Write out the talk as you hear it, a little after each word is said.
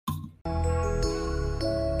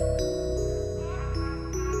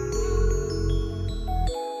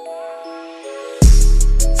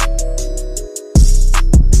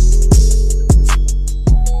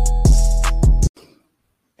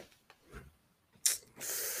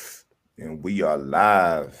And we are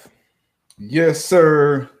live. Yes,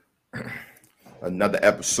 sir. Another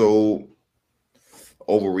episode,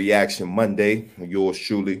 Overreaction Monday. Yours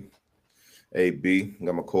truly, AB.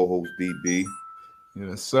 Got my co-host DB.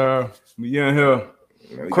 Yes, sir. We in here.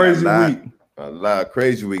 Man, we Crazy week. A lot of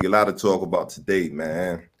crazy week. A lot to talk about today,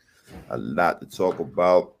 man. A lot to talk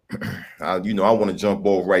about. I want to jump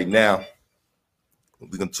over right now.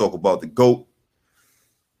 We're gonna talk about the GOAT.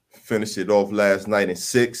 Finished it off last night in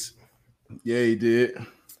 6. Yeah, he did.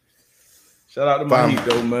 Shout out to my Heat,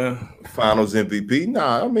 though, man. Finals MVP.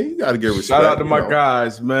 Nah, I mean, you got to give respect. Shout out to my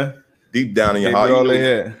guys, man. Deep down in your heart,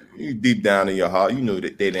 deep down in your heart, you knew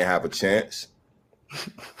that they didn't have a chance.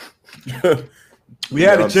 We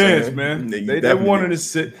had a chance, man. They wanted to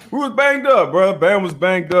sit. We was banged up, bro. Bam was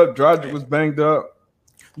banged up. Dragic was banged up.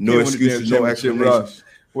 No excuses, no explanations.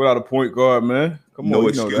 Without a point guard, man. Come on,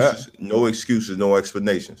 excuses. No excuses, no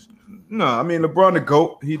explanations. No, I mean LeBron the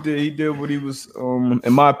GOAT. He did what he was,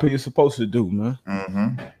 in my opinion, supposed to do, man.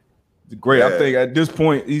 Mm-hmm. Great. Yeah. I think at this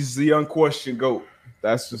point he's the unquestioned GOAT.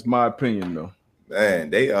 That's just my opinion, though. Man,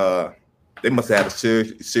 they must have had a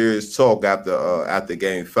serious talk after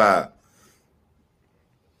Game 5.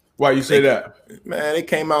 Why you say that? Man, they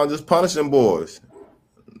came out and just punished them boys.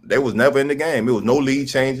 They was never in the game. It was no lead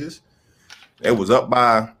changes. It was up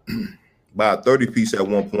by a 30-piece at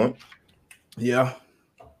one point. Yeah.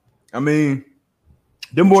 I mean,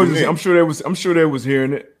 them boys. I'm sure they was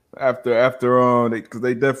hearing it after because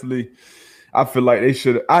they definitely. I feel like they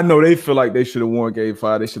should. I know they feel like they should have won Game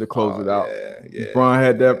 5. They should have closed it out. Yeah. LeBron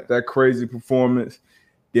had that crazy performance.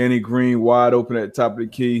 Danny Green wide open at the top of the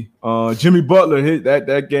key. Jimmy Butler hit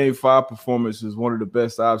that Game 5 performance is one of the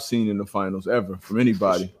best I've seen in the finals ever from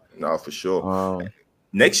anybody. No, for sure.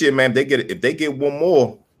 Next year, man, if they get one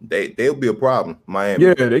more. They'll be a problem, Miami.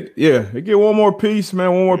 Yeah, they get one more piece, man.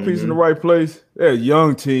 One more piece in the right place. They're a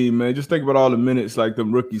young team, man. Just think about all the minutes like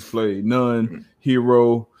them rookies played. Nunn,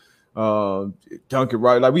 Hero, Duncan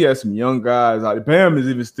Wright. Like we had some young guys. Bam is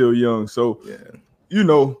even still young. So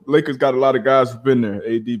Lakers got a lot of guys who've been there.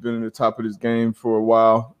 AD been in the top of this game for a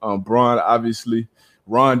while. Bron, obviously.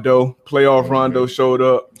 Rondo, playoff Rondo showed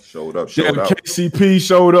up. KCP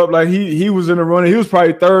showed up like he was in the running. He was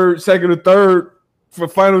probably second or third. For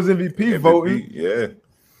Finals MVP voting, yeah.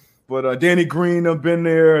 But Danny Green have been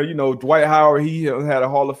there. Dwight Howard, he had a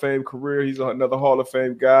Hall of Fame career. He's another Hall of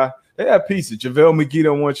Fame guy. They had pieces. JaVale McGee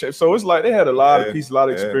on one check. So it's like they had a lot of pieces, a lot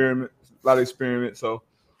of experiment. So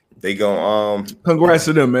they going congrats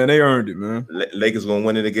to them, man. They earned it, man. Lakers gonna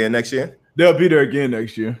win it again next year. They'll be there again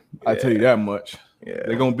next year. I tell you that much. Yeah,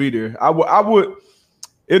 they're gonna be there. I would.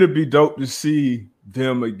 It'd be dope to see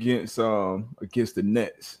them against the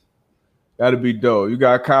Nets. That'd be dope. You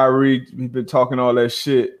got Kyrie. He's been talking all that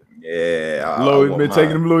shit. Yeah. He's been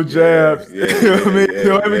taking them little jabs. Yeah, you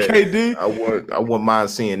know what I mean? KD. I wouldn't mind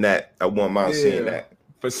seeing that. I wouldn't mind seeing that.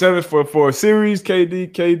 For a series,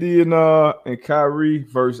 KD and Kyrie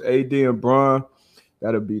versus AD and Bron.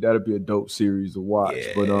 That'd be a dope series to watch.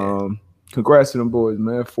 Yeah. But congrats to them boys,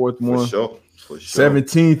 man. Fourth one. For sure.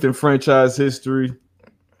 17th in franchise history.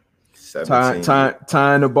 Tying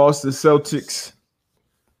the Boston Celtics.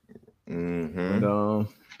 Mm-hmm.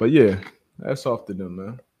 But yeah, that's off to them,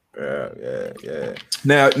 man. Yeah.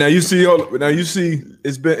 Now you see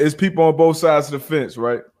it's people on both sides of the fence,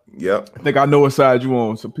 right? Yep. I think I know what side you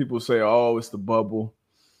on. Some people say, "Oh, it's the bubble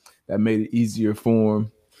that made it easier for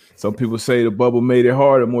him." Some people say the bubble made it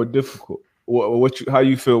harder, more difficult. How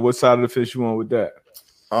you feel? What side of the fence you on with that?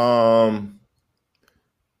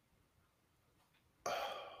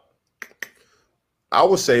 I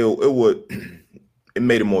would say it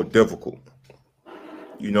made it more difficult.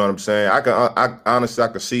 You know what I'm saying? I honestly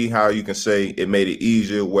can see how you can say it made it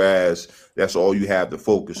easier, whereas that's all you have to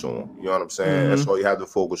focus on. You know what I'm saying? Mm-hmm. That's all you have to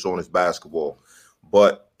focus on is basketball.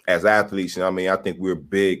 But as athletes, I think we're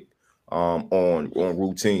big on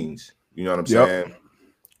routines. You know what I'm saying?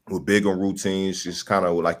 We're big on routines. It's kind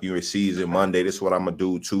of like you're in season. Monday, this is what I'm gonna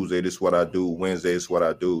do. Tuesday, this is what I do. Wednesday, this is what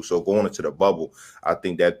I do. So going into the bubble, I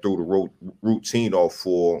think that threw the routine off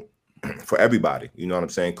for everybody. You know what I'm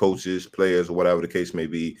saying? Coaches, players, or whatever the case may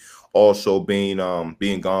be. Also being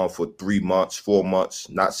gone for 3 months, 4 months,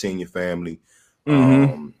 not seeing your family.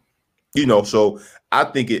 So I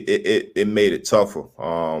think it made it tougher.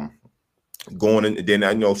 Going in, then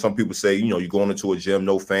I know some people say, you're going into a gym,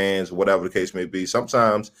 no fans, whatever the case may be.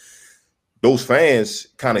 Sometimes those fans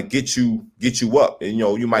kind of get you up, and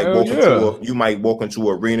you might walk into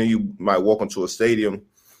an arena, you might walk into a stadium,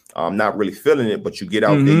 not really feeling it, but you get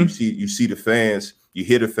out there, you see the fans, you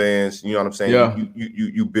hear the fans, you know what I'm saying? Yeah.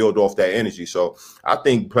 You build off that energy. So I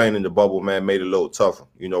think playing in the bubble, man, made it a little tougher,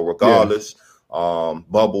 regardless.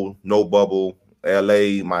 bubble, no bubble,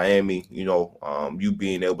 LA, Miami, you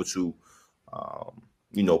being able to,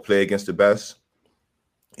 play against the best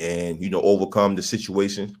and, overcome the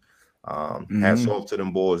situation. Hats off to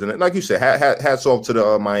them boys. And like you said, hats off to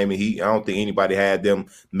the Miami Heat. I don't think anybody had them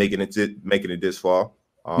making it this far.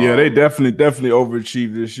 Yeah, they definitely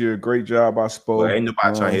overachieved this year. Great job, I Well, suppose. ain't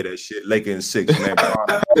nobody trying to hear that shit. Lakers in 6, man.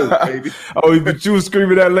 Baby. Oh, but you was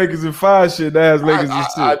screaming that Lakers in 5 shit. That's Lakers in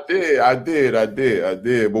 6. I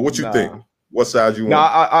did. But what you think? What side you want?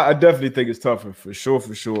 I definitely think it's tougher for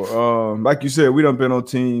sure. Like you said, we done been on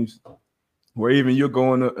teams where even you're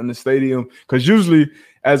going in the stadium because usually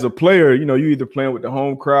as a player, you either playing with the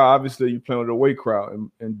home crowd, obviously you're playing with the away crowd,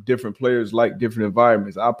 and different players like different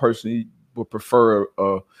environments. I personally would prefer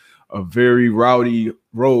a very rowdy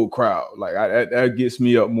road crowd. Like that gets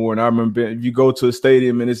me up more. And I remember if you go to a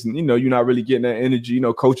stadium and it's you're not really getting that energy.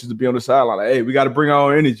 Coaches will be on the sideline like, hey, we got to bring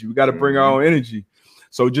our own energy. We got to bring our own energy.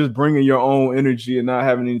 So just bringing your own energy and not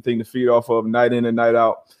having anything to feed off of night in and night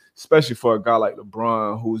out, especially for a guy like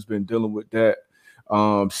LeBron who's been dealing with that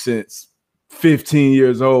since 15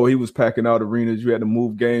 years old. He was packing out arenas. You had to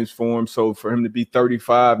move games for him. So for him to be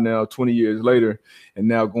 35 now, 20 years later, and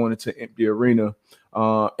now going into an empty arena,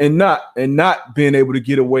 and not being able to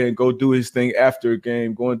get away and go do his thing after a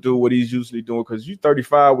game, go and do what he's usually doing. Because you're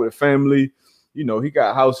 35 with a family, he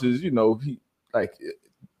got houses, he like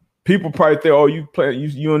people probably think, oh,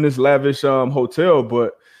 you in this lavish hotel,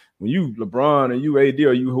 but when you LeBron and you AD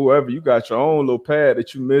or you whoever, you got your own little pad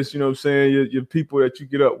that you miss, you know what I'm saying? Your people that you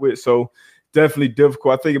get up with. So definitely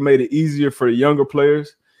difficult. I think it made it easier for the younger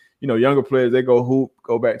players. Younger players, they go hoop,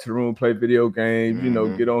 go back to the room, play video games,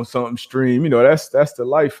 get on something, stream. That's the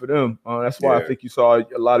life for them. That's why I think you saw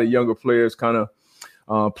a lot of younger players kind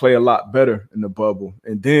of play a lot better in the bubble.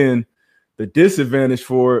 And then the disadvantage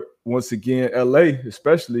for it, once again, LA,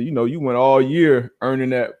 especially, you went all year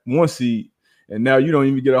earning that 1 seed, and now you don't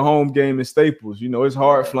even get a home game in Staples. It's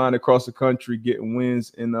hard flying across the country, getting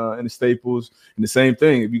wins in the Staples. And the same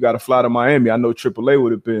thing, if you got to fly to Miami, I know AAA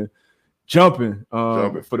would have been jumping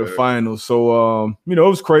for the finals. So, it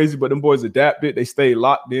was crazy, but them boys adapted. They stayed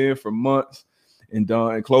locked in for months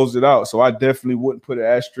and closed it out. So I definitely wouldn't put an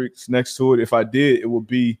asterisk next to it. If I did, it would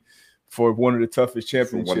be for one of the toughest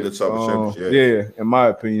championships. One of the toughest championships, yeah, in my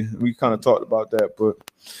opinion. We kind of talked about that,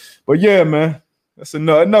 but yeah, man. That's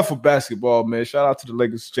enough of basketball, man. Shout out to the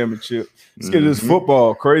Lakers championship. Let's get this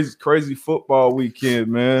football. Crazy football weekend,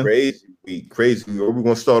 man. Crazy. Where we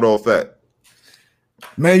gonna start off at?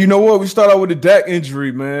 Man, you know what? We start out with the Dak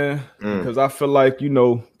injury, man. Because I feel like,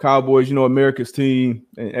 Cowboys, America's team,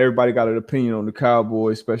 and everybody got an opinion on the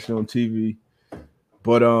Cowboys, especially on TV.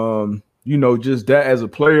 But just that as a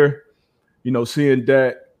player, seeing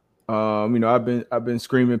that. I've been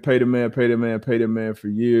screaming, pay the man for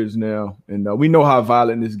years now. And we know how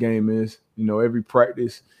violent this game is. Every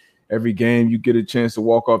practice, every game, you get a chance to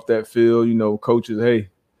walk off that field. Coaches, hey,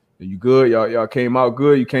 are you good? Y'all came out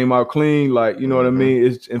good. You came out clean. Like, you know what I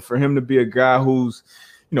mean? And for him to be a guy who's,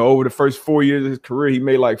 over the first 4 years of his career, he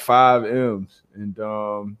made like 5 M's.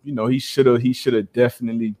 And, he should have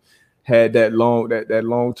definitely had that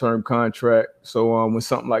long-term contract. So when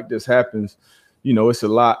something like this happens, it's a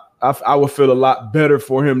lot. I would feel a lot better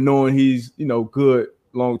for him knowing he's, good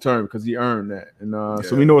long-term because he earned that. And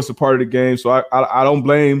so we know it's a part of the game. So I don't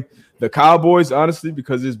blame the Cowboys, honestly,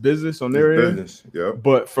 because it's business on their end. Yeah.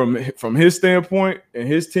 But from his standpoint and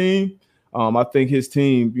his team, I think his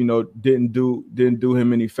team, didn't do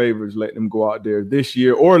him any favors letting him go out there this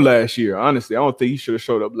year or last year. Honestly, I don't think he should have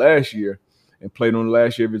showed up last year and played on the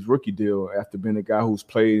last year of his rookie deal after being a guy who's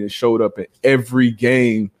played and showed up in every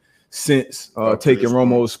game since taking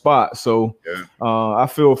Romo's spot. So I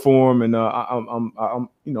feel for him, and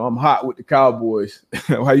I'm hot with the Cowboys.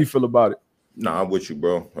 How you feel about it? Nah, I'm with you,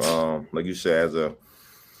 bro. Like you said,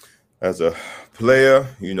 as a player,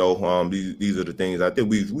 these are the things I think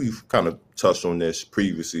we've kind of touched on this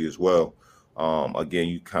previously as well. Again,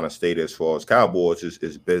 you kind of stated as far as Cowboys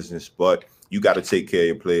is business, but you got to take care of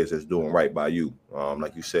your players that's doing right by you.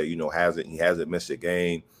 Like you said, he hasn't missed a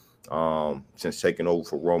game since taking over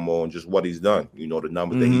for Romo, and just what he's done. The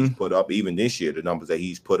numbers that he's put up, even this year, the numbers that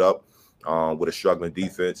he's put up with a struggling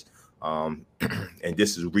defense. And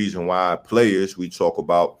this is the reason why players we talk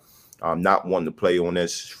about not wanting to play on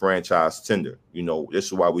this franchise tender. This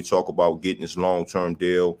is why we talk about getting this long-term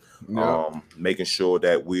deal, making sure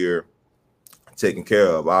that we're taken care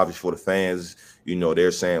of. Obviously, for the fans,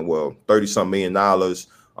 they're saying, well, $30-some million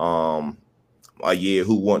a year,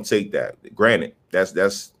 who won't take that? Granted,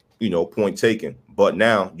 that's point taken. But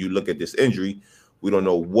now you look at this injury, we don't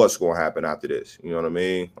know what's going to happen after this. You know what I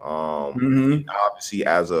mean? Obviously,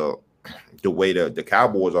 as a the way the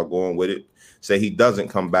Cowboys are going with it, say he doesn't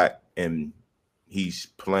come back and he's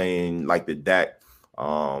playing like the Dak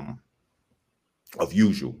of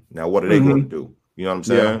usual. Now, what are they going to do? You know what I'm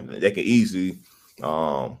saying? Yeah. They can easily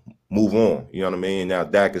move on. You know what I mean? Now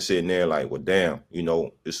Dak is sitting there like, well, damn, you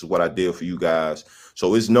know, this is what I did for you guys.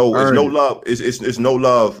 So it's no love. It's no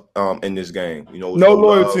love in this game. You know, no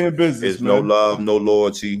loyalty in business. It's no love, no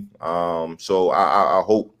loyalty. So I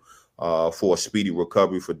hope for a speedy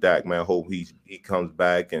recovery for Dak, man. I hope he comes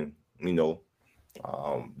back and, you know,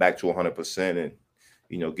 back to 100% and,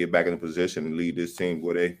 you know, get back in the position and lead this team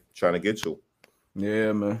where they trying to get to.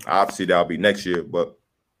 Yeah, man. Obviously, that'll be next year, but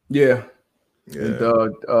yeah.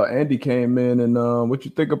 And Andy came in, and what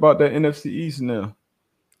you think about that NFC East now?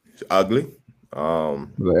 It's ugly.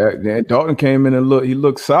 Dalton came in and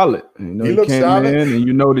looked solid. You know, he came solid. In, and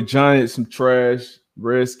you know the Giants some trash.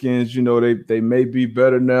 Redskins, you know, they may be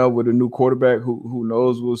better now with a new quarterback. Who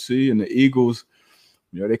knows? We'll see. And the Eagles,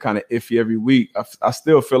 you know, they kind of iffy every week. I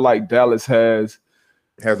still feel like Dallas has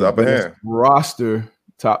the upper hand roster,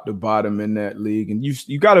 top to bottom in that league. And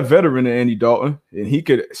you got a veteran in Andy Dalton, and he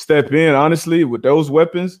could step in, honestly, with those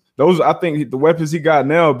weapons. I think the weapons he got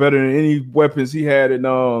now are better than any weapons he had in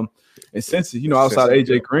Cincy, you know, outside of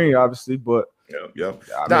AJ Green, obviously. But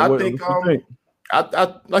I think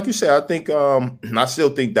I like you said, I think I still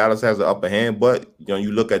think Dallas has the upper hand, but you know,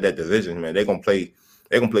 you look at that division, man, they're gonna play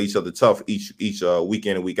each other tough each week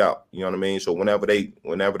in and week out. You know what I mean? So whenever they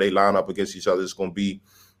line up against each other, it's gonna be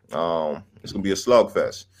a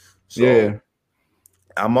slugfest. So yeah.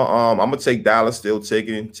 I'm gonna take Dallas, still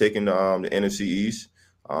taking the NFC East.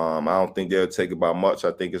 I don't think they'll take it by much.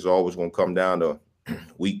 I think it's always gonna come down to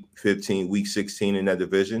week 15, week 16 in that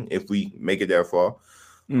division if we make it that far.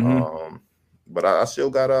 But I still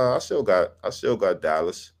got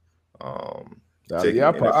Dallas. I'll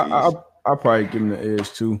probably give them the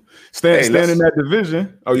edge too. Stand in that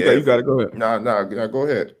division. Oh, you got it. Go ahead. No, go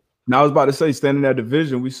ahead. Now I was about to say, standing in that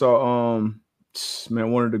division, we saw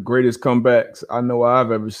one of the greatest comebacks I know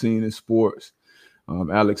I've ever seen in sports.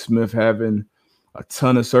 Alex Smith having a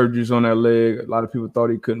ton of surgeries on that leg. A lot of people thought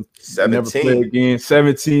he couldn't never play again.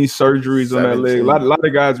 17 surgeries on that leg. A lot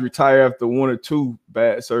of guys retire after one or two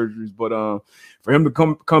bad surgeries. But for him to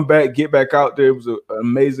come back, get back out there, it was an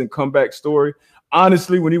amazing comeback story.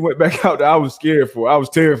 Honestly, when he went back out there, I was scared for it. I was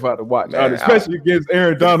terrified to watch, especially against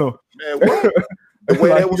Aaron Donald. Man, the way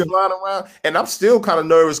they was flying around, and I'm still kind of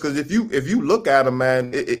nervous because if you look at him,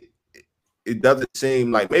 man, it doesn't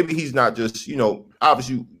seem like maybe he's not just, you know,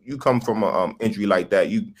 obviously you come from an injury like that.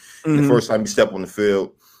 The first time you step on the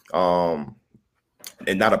field,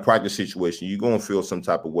 and not a practice situation, you're gonna feel some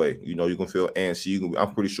type of way. You know, you're gonna feel antsy.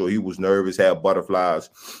 I'm pretty sure he was nervous, had butterflies.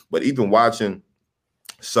 But even watching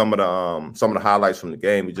some of the highlights from the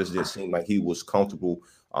game, it just didn't seem like he was comfortable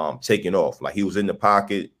taking off. Like he was in the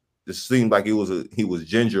pocket. It seemed like he was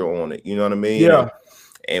ginger on it. You know what I mean? Yeah.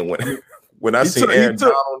 And when I see Aaron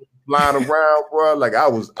Donald flying around, bro, like I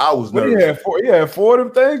was nervous. He had four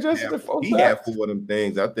of them things. He had four of them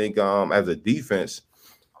things. I think as a defense,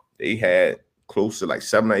 they had close to like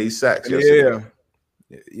 7 or 8 sacks.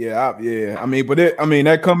 Yeah. I mean,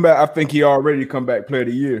 that comeback, I think he already comeback player of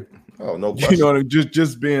the year. Oh, no question. You know,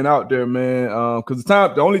 just being out there, man. Because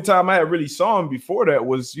the only time I had really saw him before that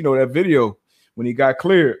was, you know, that video when he got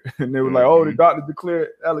cleared, and they were like, "Oh, the doctor declared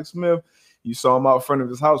Alex Smith." You saw him out front of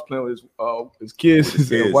his house playing with his kids,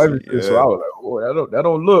 his wife. Yeah. So I was like, "Oh, that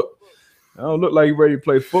don't look like he's ready to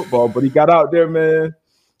play football." But he got out there, man.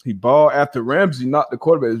 He balled after Ramsey knocked the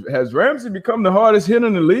quarterback. Has Ramsey become the hardest hitter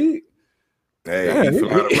in the league? Hey, he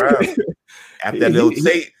flying around after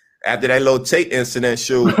that little Tate incident.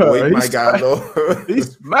 Shoot, boy, he might got low.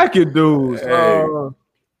 He's smacking dudes. Hey.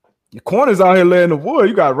 The corners out here laying the wood.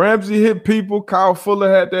 You got Ramsey hit people. Kyle Fuller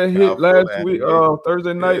had that hit last week,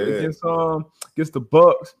 Thursday night against the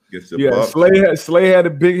Bucks. Slay had a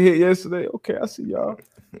big hit yesterday. Okay, I see y'all.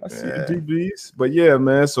 I see the DBs. But yeah,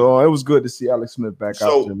 man. So it was good to see Alex Smith back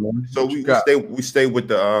out there, man. So we stay with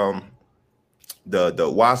the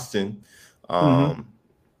Washington.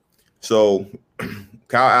 So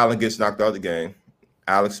Kyle Allen gets knocked out of the game.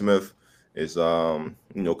 Alex Smith is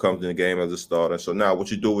comes in the game as a starter. So now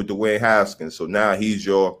what you do with Dwayne Haskins? So now he's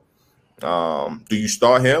your do you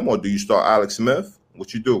start him or do you start Alex Smith?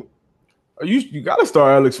 What you do? You gotta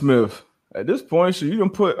start Alex Smith at this point. So you can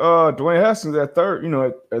put Dwayne Haskins at third,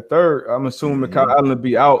 at third. I'm assuming Kyle Allen will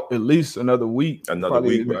be out at least another week. In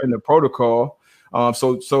the protocol.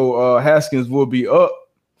 So Haskins will be up.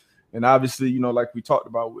 And obviously, like we talked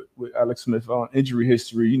about with Alex Smith on injury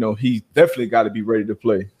history, he definitely got to be ready to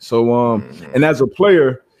play. So, and as a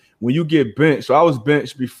player, when you get benched, so I was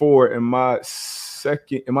benched before in my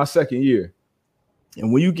my second year.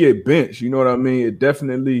 And when you get benched, you know what I mean? It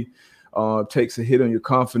definitely takes a hit on your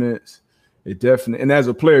confidence. It definitely, and as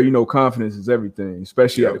a player, you know, confidence is everything,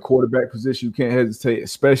 especially at the quarterback position. You can't hesitate,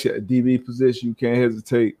 especially at the DB position. You can't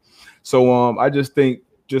hesitate. So I just think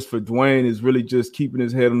just for Dwayne is really just keeping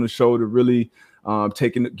his head on the shoulder, really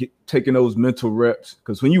taking those mental reps.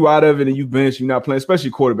 Because when you out of it and you bench, you're not playing, especially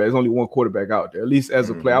quarterback. There's only one quarterback out there. At least as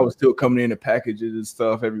a player, I was still coming in the packages and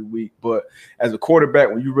stuff every week. But as a quarterback,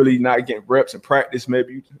 when you really not getting reps and practice,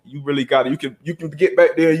 maybe you really got it. You can get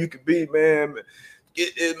back there. You can be, man,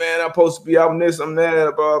 get it, man. I'm supposed to be out on this, I'm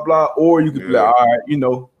that, blah, blah. Or you could be like, all right, you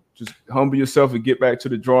know, just humble yourself and get back to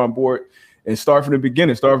the drawing board and start from the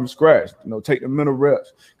beginning, start from scratch. You know, take the mental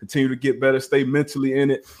reps, continue to get better, stay mentally in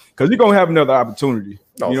it, because you're gonna have another opportunity.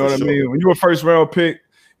 You know what I mean? When you're a first round pick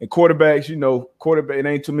and quarterbacks, you know, it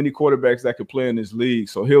ain't too many quarterbacks that could play in this league.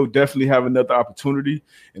 So he'll definitely have another opportunity.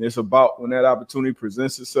 And it's about when that opportunity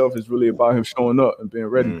presents itself, it's really about him showing up and being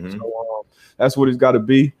ready. So that's what it's got to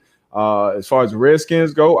be. As far as the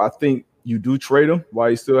Redskins go, I think you do trade him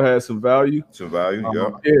while he still has some value.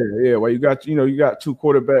 Yeah. Well, you got two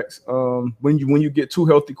quarterbacks. When you get two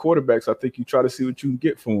healthy quarterbacks, I think you try to see what you can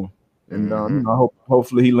get for him. And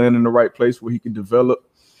hopefully he land in the right place where he can develop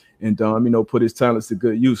and put his talents to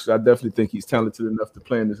good use. I definitely think he's talented enough to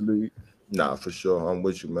play in this league. Nah, for sure. I'm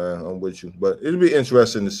with you, man. I'm with you. But it'll be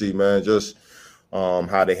interesting to see, man, just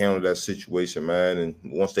how they handle that situation, man. And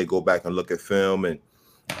once they go back and look at film, and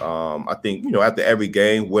I think, after every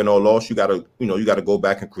game, win or loss, you gotta go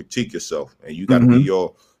back and critique yourself, and you gotta be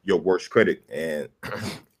your worst critic. And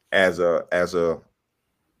as a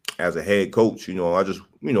head coach, I just,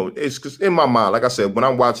 it's because in my mind, like I said, when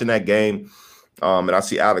I'm watching that game, and I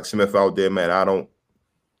see Alex Smith out there, man, I don't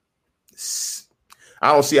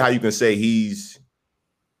see how you can say he's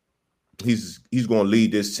going to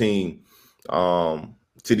lead this team to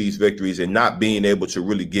these victories and not being able to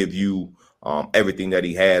really give you everything that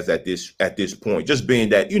he has at this point. Just being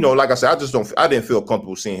that, like I said, I didn't feel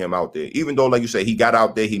comfortable seeing him out there, even though, like you say, he got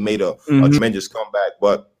out there, he made a tremendous comeback.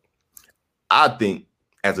 But I think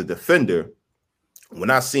as a defender, when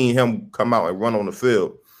I seen him come out and run on the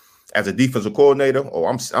field as a defensive coordinator,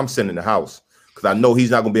 I'm sending the house, because I know he's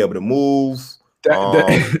not going to be able to move.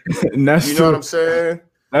 That's you know what I'm saying?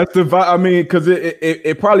 That's the vibe. I mean, because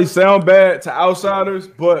it probably sound bad to outsiders,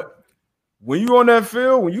 but when you on that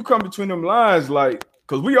field, when you come between them lines, like,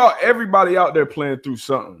 because everybody out there playing through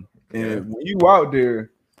something, and when you out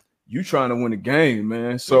there, you trying to win the game,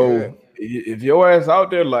 man. So if your ass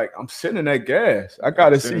out there, like, I'm sitting in that gas, I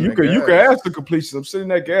gotta see you can ask the completion. I'm sitting in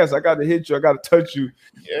that gas. I got to hit you. I got to touch you.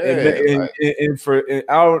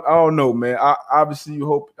 I don't know, man. I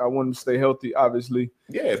want him to stay healthy. Obviously,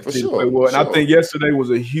 for sure. And I think yesterday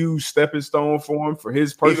was a huge stepping stone for him, for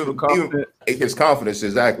his personal confidence. His confidence,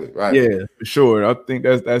 exactly right. Yeah, for sure. I think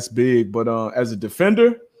that's big. But as a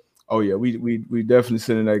defender, we definitely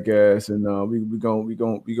sitting in that gas, and we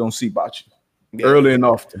gonna see about you early and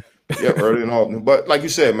often. Early and often. But like you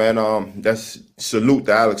said, man, that's salute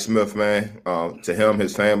to Alex Smith, man. To him,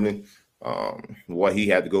 his family, what he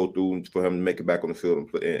had to go through for him to make it back on the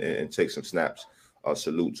field and take some snaps.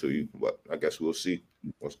 Salute to you. But I guess we'll see.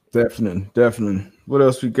 Definitely. What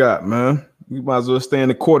else we got, man? We might as well stay in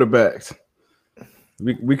the quarterbacks.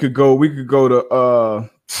 We could go to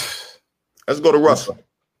let's go to Russell.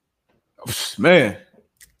 Man.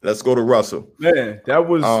 Let's go to Russell. Man, that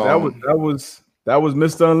was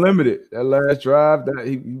Mr. Unlimited. That last drive, that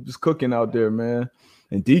he was cooking out there, man.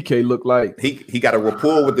 And DK looked like he got a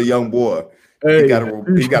rapport with the young boy. He got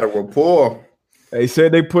a rapport. They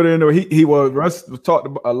said they put in. Russ talked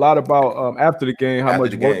a lot about after the game how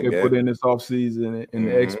much work they put in this offseason and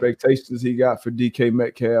the expectations he got for DK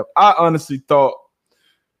Metcalf. I honestly thought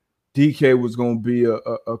DK was going to be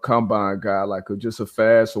a combine guy, like just a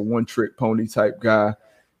fast or one-trick pony type guy.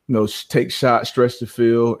 Take shots, stretch the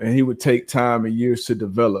field, and he would take time and years to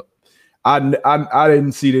develop. I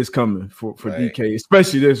didn't see this coming for DK,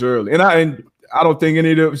 especially this early. And I don't think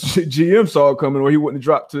any of the GM saw it coming, or he wouldn't have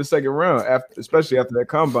dropped to the second round, especially after that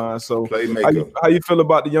combine. So how you feel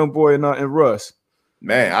about the young boy and Russ?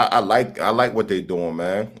 Man, I like what they're doing,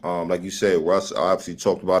 man. Like you said, Russ obviously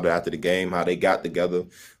talked about it after the game, how they got together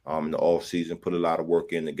in the offseason, put a lot of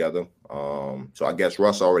work in together. So I guess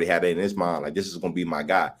Russ already had it in his mind, like, this is going to be my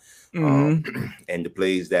guy. And the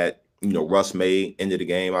plays that, Russ made into the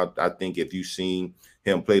game, I think if you've seen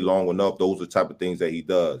him play long enough, those are the type of things that he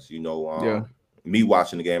does. Me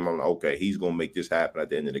watching the game, I'm like, okay, he's going to make this happen at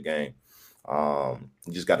the end of the game. You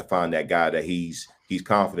just got to find that guy that he's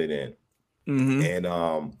confident in.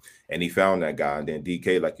 And he found that guy. And then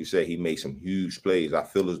DK, like you said, he made some huge plays. I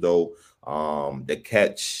feel as though the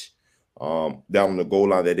catch down on the goal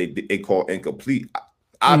line that they called incomplete.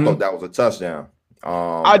 I thought that was a touchdown.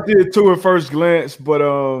 I did too at first glance, but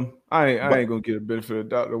I ain't gonna get a benefit of the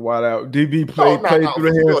doubt. The wide out DB played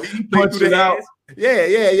through the hands. He played through the hands.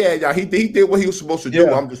 Yeah. He did what he was supposed to do.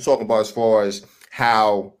 Yeah. I'm just talking about as far as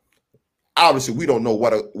how. Obviously, we don't know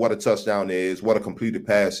what a touchdown is, what a completed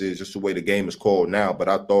pass is, just the way the game is called now. But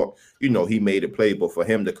I thought, he made a play. But for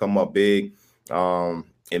him to come up big and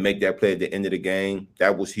make that play at the end of the game,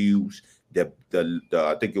 that was huge. I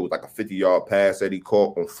think it was like a 50-yard pass that he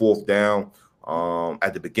caught on 4th down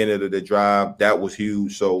at the beginning of the drive. That was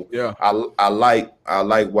huge. So yeah, I like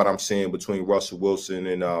what I'm seeing between Russell Wilson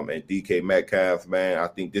and DK Metcalf, man. I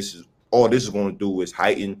think this is going to do is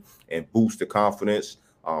heighten and boost the confidence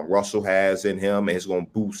Russell has in him, and it's going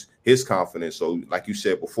to boost his confidence. So, like you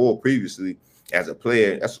said previously, as a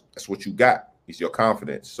player, that's what you got. It's your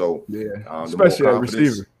confidence. So, especially at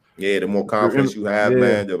receiver. Yeah, the more confidence you have,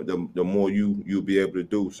 man, the more you'll be able to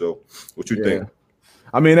do. So, what you think?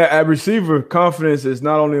 I mean, at receiver, confidence is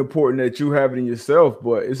not only important that you have it in yourself,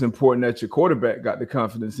 but it's important that your quarterback got the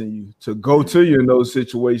confidence in you to go to you in those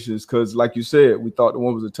situations. Because, like you said, we thought the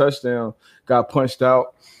one was a touchdown, got punched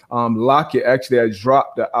out. Lockett actually had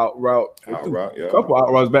dropped the out route. A couple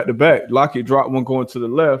out routes back to back. Lockett dropped one going to the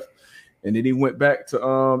left, and then he went back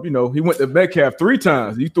to he went to Metcalf 3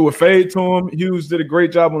 times. He threw a fade to him. Hughes did a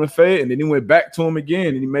great job on the fade, and then he went back to him again,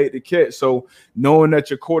 and he made the catch. So knowing that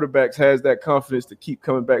your quarterbacks has that confidence to keep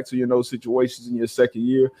coming back to you in those situations in your second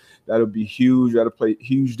year, that'll be huge. That'll play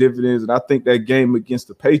huge dividends. And I think that game against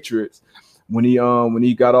the Patriots, when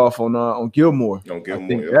he got off on Gilmore, I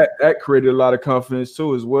think that created a lot of confidence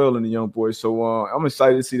too as well in the young boys. So I'm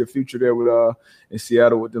excited to see the future there with in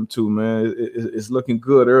Seattle with them too, man. It's looking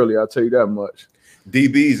good early, I'll tell you that much.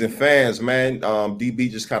 DBs and fans, man.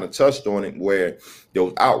 DB just kind of touched on it where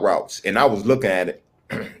those out routes, and I was looking at it.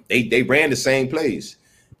 They ran the same plays.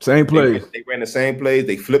 They ran the same plays.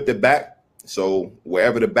 They flipped it back. So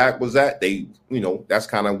wherever the back was at, that's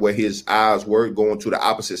kind of where his eyes were, going to the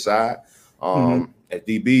opposite side. At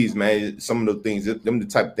DBs, man, some of the things, them the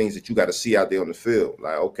type of things that you got to see out there on the field.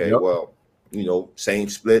 Like, okay, well, same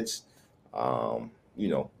splits. I would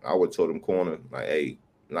have told them corner, like, hey,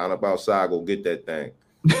 line up outside, go get that thing.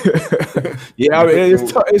 Yeah, I mean,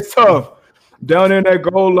 it's tough down there in that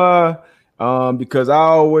goal line because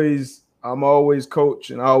I'm always coach,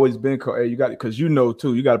 and I always been coach. Hey, you got it, because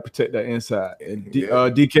too, you got to protect that inside. And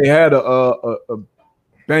DK had a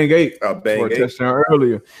bang eight for a touchdown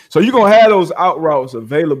earlier, so you're gonna have those out routes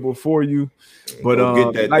available for you. But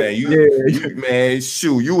get that thing. You man,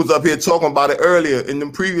 shoot, you was up here talking about it earlier in the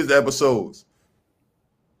previous episodes.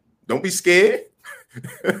 Don't be scared.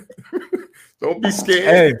 Don't be scared.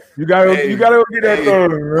 Hey, you gotta go get that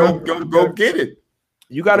thing. Go get it.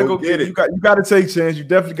 You gotta go get it. You got to take chance. You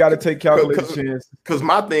definitely got to take calculated chance. Because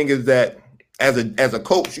my thing is that as a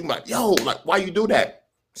coach, you like, why you do that?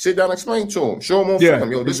 Sit down and explain to him. Show him on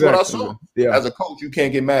film. This is what I saw. Yeah. As a coach, you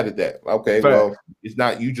can't get mad at that. Okay, well, it's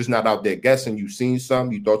not, you just not out there guessing. You seen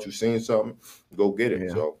something. You thought you seen something. Go get it.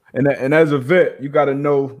 Yeah. So and as a vet, you got to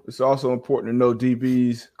know. It's also important to know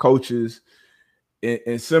DBs, coaches,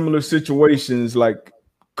 in similar situations. Like,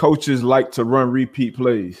 coaches like to run repeat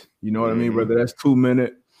plays. You know what I mean? Whether that's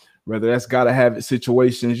 2-minute, whether that's got to have it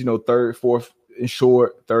situations. 3rd, 4th. In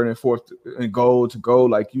short, 3rd and 4th and goal to go.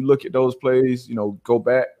 Like, you look at those plays, go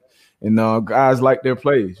back, and guys like their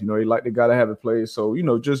plays. They got to have it played. So,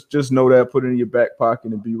 just know that, put it in your back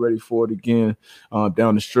pocket, and be ready for it again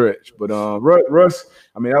down the stretch. But Russ,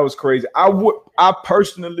 I mean, that was crazy. I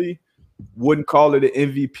personally wouldn't call it an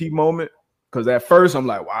MVP moment, because at first I'm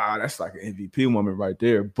like, wow, that's like an MVP moment right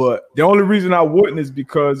there. But the only reason I wouldn't is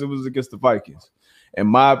because it was against the Vikings, and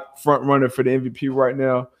my front runner for the MVP right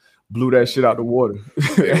now blew that shit out the water.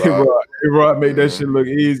 A-Rod made that shit look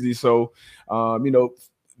easy. So,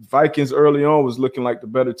 Vikings early on was looking like the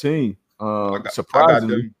better team.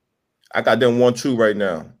 Surprisingly. I got them 1-2 right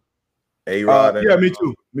now. A-Rod. Me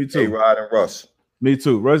too. A-Rod and Russ. Me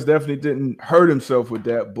too. Russ definitely didn't hurt himself with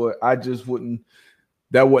that, but I just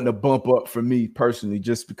that wasn't a bump up for me personally,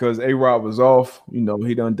 just because A-Rod was off. He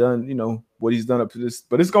done what he's done up to this.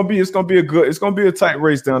 But it's gonna be a tight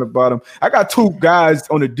race down the bottom. I got 2 guys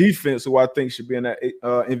on the defense who I think should be in that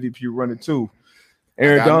MVP running too.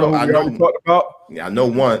 Aaron Donald, who we already talked about. Yeah, I know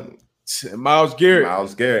one. Myles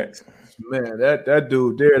Garrett. Man, that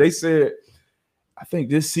dude there. They said, I think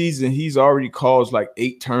this season he's already caused like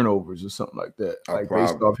 8 turnovers or something like that,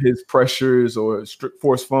 based off his pressures or strict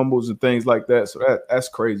forced fumbles and things like that. So that's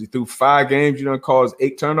crazy. Through 5 games, you done caused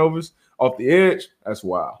 8 turnovers. off the edge. That's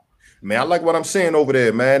wild. Man, I like what I'm saying over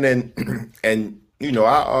there, man. And you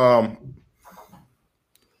know,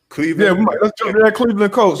 Cleveland. Yeah, let's jump to that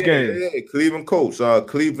Cleveland Colts game. Yeah, Cleveland Colts.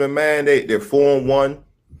 Cleveland, man, they're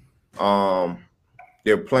 4-1.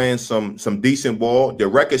 They're playing some decent ball. Their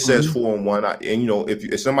record says 4-1. And you know,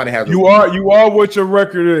 if somebody has you are what your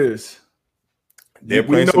record is. They're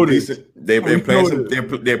playing some decent.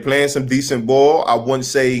 They're playing some decent ball. I wouldn't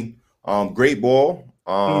say great ball.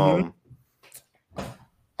 I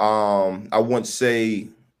wouldn't say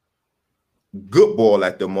good ball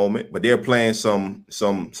at the moment, but they're playing some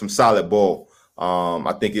solid ball.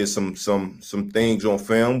 I think it's some things on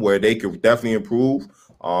film where they could definitely improve.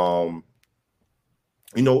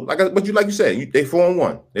 You know, like you said, they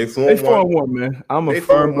 4-1. They 4-1, man. I'm a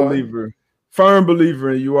firm believer. Firm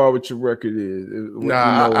believer in you are what your record is.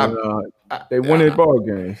 They winning ball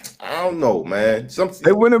games. I don't know, man.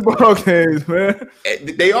 They winning ball games, man.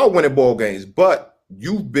 They are winning ball games, but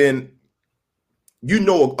you've been,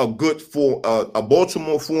 a Baltimore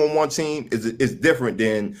 4-1 team is different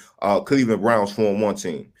than Cleveland Browns 4-1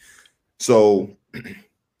 team. So,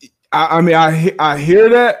 I mean, I hear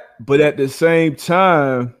that, but at the same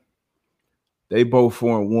time, they both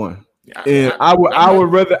 4-1. And I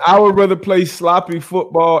would rather play sloppy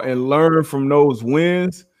football and learn from those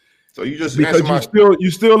wins. So you just because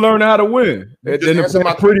you still learn how to win than to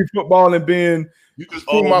play pretty football and being. You just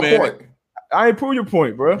proved my point. I ain't prove your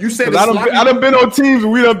point, bro. You said I done been on teams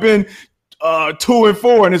where we done been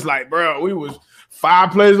 2-4, and it's like, bro, we was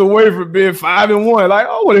 5 plays away from being 5-1. Like, I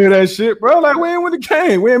want to hear that shit, bro. Like, we ain't win the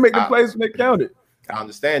game. We ain't make the plays when they counted. I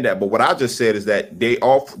understand that, but what I just said is that they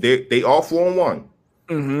all 4-1.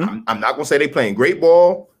 I'm not gonna say they playing great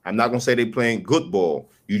ball. I'm not gonna say they playing good ball.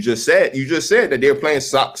 You just said that they're playing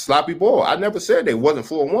sloppy ball. I never said they wasn't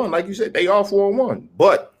 4-1. Like you said, they are 4-1.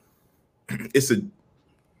 But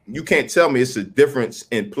you can't tell me it's a difference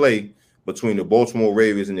in play between the Baltimore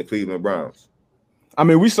Ravens and the Cleveland Browns. I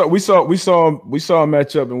mean, we saw a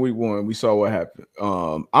matchup in week 1. We saw what happened.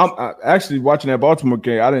 I'm actually watching that Baltimore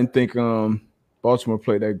game. I didn't think Baltimore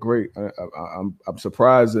played that great. I'm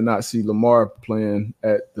surprised to not see Lamar playing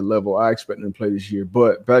at the level I expect him to play this year.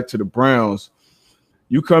 But back to the Browns,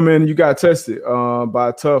 you come in and you got tested by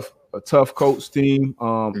a tough Colts team.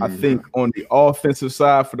 I think on the offensive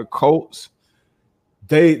side for the Colts,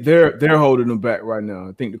 they're holding them back right now.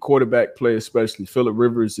 I think the quarterback play, especially Phillip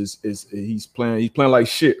Rivers, he's playing like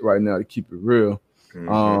shit right now, to keep it real.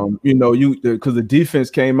 Because the defense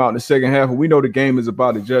came out in the second half, and we know the game is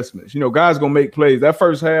about adjustments. Guys gonna make plays. That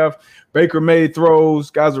first half, Baker made throws.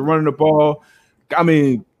 Guys are running the ball. I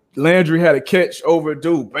mean, Landry had a catch over a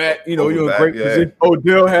dude back. You're in great position.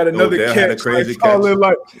 Odell had another catch. Had a crazy catch.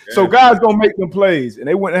 So guys gonna make them plays, and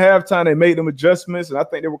they went at halftime. They made them adjustments, and I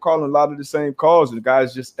think they were calling a lot of the same calls. And the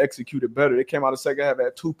guys just executed better. They came out the second half,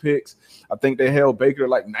 had 2 picks. I think they held Baker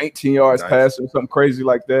like 19 yards passing, something crazy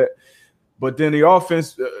like that. But then the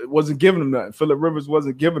offense wasn't giving them nothing. Phillip Rivers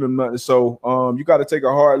wasn't giving them nothing. So you got to take a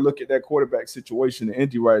hard look at that quarterback situation in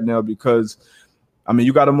Indy right now, because, I mean,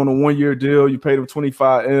 you got him on a 1-year deal. You paid him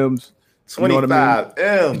 25 M's. 25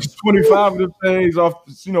 M's. 25 of the things off,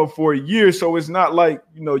 for a year. So it's not like,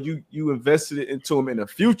 you invested it into him in the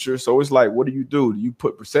future. So it's like, what do? Do you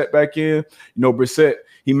put Brissett back in? Brissett,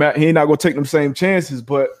 he ain't not going to take them same chances,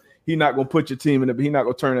 but he's not going to put your team in it, but he's not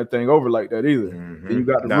going to turn that thing over like that either. And you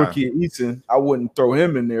got the rookie Eaton. I wouldn't throw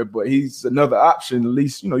him in there, but he's another option. At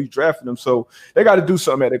least, you drafted him. So they got to do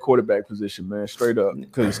something at their quarterback position, man, straight up.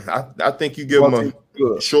 Because I think you give him a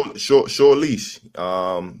short leash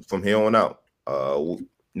from here on out.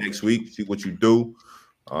 Next week, see what you do.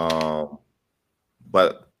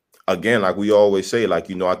 But again, like we always say, I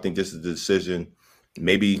think this is the decision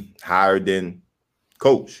maybe higher than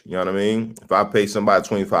coach. You know what I mean? If I pay somebody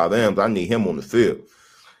 25 M's, I need him on the field.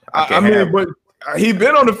 But he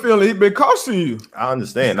been on the field. He been costing you. I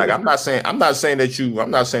understand. Like I'm not saying that you're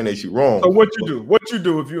wrong. So what you do? What you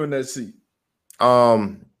do if you're in that seat?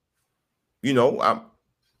 I'm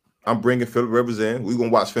bringing Phillip Rivers in. We're gonna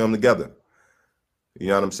watch film together. You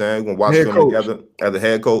know what I'm saying? We're gonna watch film together as a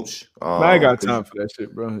head coach. I ain't got time for that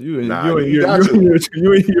shit, bro. You in year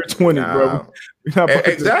 20, bro.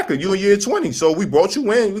 Exactly. You in year 20. So we brought you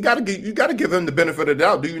in. You gotta give him the benefit of the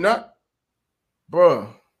doubt, do you not? Bro.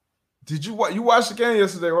 Did you watch the game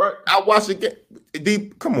yesterday, right? I watched the game.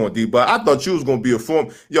 D, come on, D, but I thought you was gonna be a form.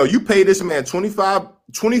 Yo, you paid this man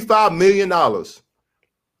 $25 million.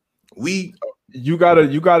 You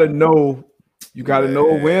gotta know. You got to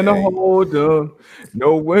know when to hold them,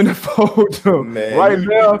 know when to fold them. Man,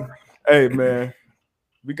 now, hey, man,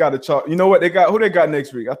 we got to talk. You know what? Who they got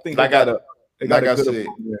next week? I think they got They got like a I good said,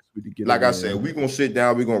 opponent to get like it I in. said, we're gonna sit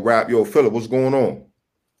down, we're gonna rap. Yo, Philip, what's going on?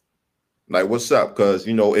 Like, what's up? Because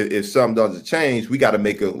if something doesn't change, we gotta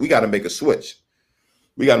make a switch.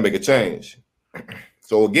 We gotta make a change.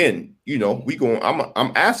 So again,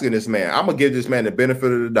 I'm asking this man. I'm gonna give this man the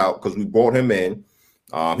benefit of the doubt because we brought him in.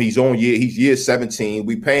 He's year 17.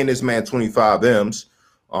 We paying this man 25 M's.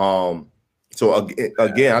 So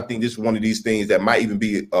again, I think this is one of these things that might even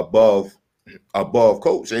be above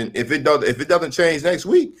coach. And if it doesn't change next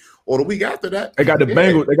week or the week after that, They got the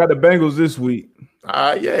Bengals. They got the Bengals this week.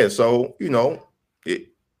 Yeah. So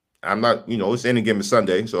I'm not. It's any given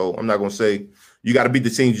Sunday, so I'm not gonna say you got to beat the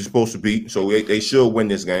teams you're supposed to beat. So they should win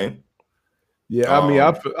this game. Yeah, I mean,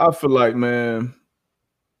 I feel like, man,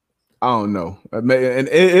 I don't know, and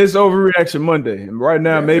it's Overreaction Monday, and right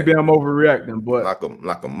now maybe I'm overreacting, but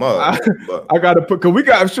like a mug. I got to put because we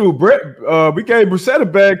got Brett. We gave Brissett a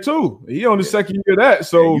bag too. He on the second year of that,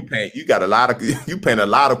 so you paying a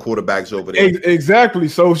lot of quarterbacks over there. Exactly.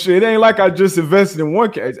 So shit, it ain't like I just invested in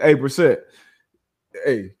one case. Hey, Brissett.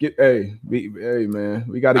 Hey, man,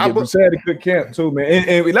 we got to get Brissett a good camp too, man.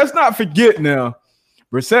 And let's not forget now,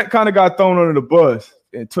 Brissett kind of got thrown under the bus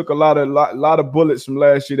and took a lot of bullets from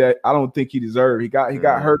last year that I don't think he deserved. He got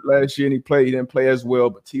hurt last year and he didn't play as well.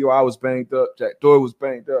 But T.Y. was banged up, Jack Doyle was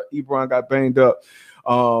banged up, Ebron got banged up.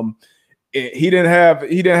 He didn't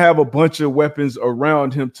have a bunch of weapons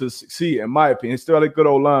around him to succeed, in my opinion. Still had a good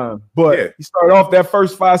old line, but he started off that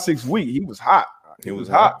first 5-6 week. He was hot. He was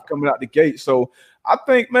hot coming out the gate. So I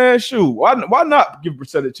think, man, shoot, why not give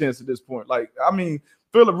Brissett a chance at this point? Like, I mean,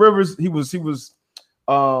 Phillip Rivers, he was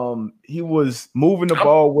moving the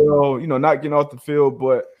ball well, not getting off the field,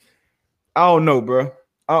 but I don't know, bro.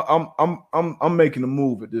 I'm making a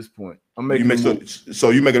move at this point.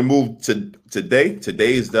 So you making a move today?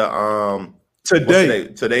 Today's today's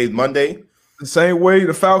Monday. The same way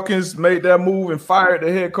the Falcons made that move and fired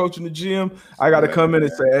the head coach and the GM, I got to come in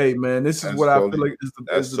and say, hey, man, this is what I feel like is the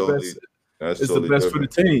best. It's the best for the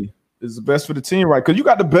team. It's the best for the team, right? Because you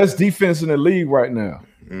got the best defense in the league right now.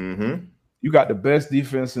 Mm-hmm. You got the best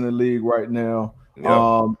defense in the league right now. Yep.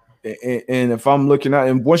 And if I'm looking at,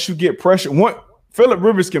 and once you get pressure, Phillip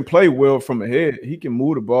Rivers can play well from ahead. He can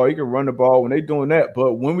move the ball. He can run the ball when they're doing that.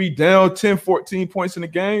 But when we down 10, 14 points in the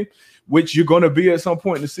game, which you're going to be at some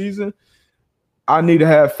point in the season, I need to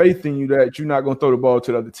have faith in you that you're not going to throw the ball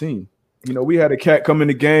to the other team. We had a cat come in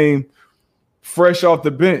the game fresh off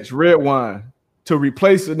the bench, red wine, to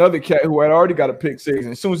replace another cat who had already got a pick six.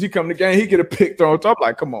 And as soon as he come in the game, he get a pick thrown top.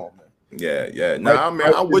 Like, come on, man. Yeah.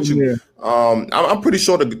 I'm with you. I'm pretty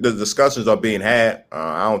sure the discussions are being had.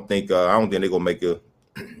 I don't think they're gonna make a.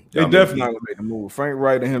 They definitely not gonna make a move. Frank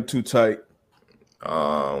Wright and him too tight.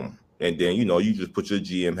 And then you just put your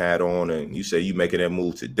GM hat on and you say you making that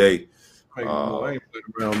move today. I ain't playing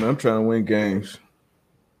around, man. I'm trying to win games.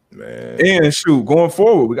 Man. And shoot, going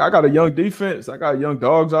forward, I got a young defense. I got young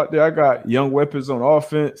dogs out there. I got young weapons on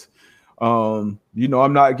offense. I'm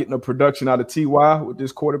not getting a production out of T.Y. with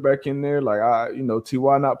this quarterback in there. Like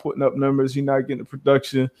T.Y. not putting up numbers. He's not getting the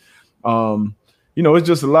production. It's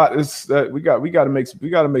just a lot. It's that we got to make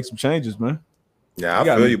some changes, man. Yeah, I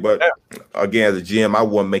feel you, but again, as a GM, I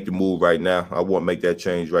wouldn't make the move right now. I wouldn't make that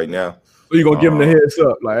change right now. So you're gonna give him the heads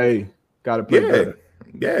up, like, hey, gotta play better.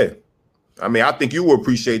 Yeah. I mean, I think you will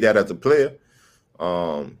appreciate that as a player.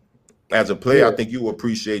 I think you will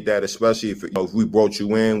appreciate that, especially if we brought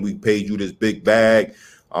you in, we paid you this big bag,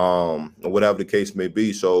 or whatever the case may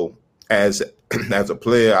be. So as a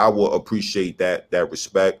player, I will appreciate that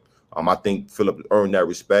respect. I think Phillip earned that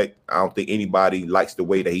respect. I don't think anybody likes the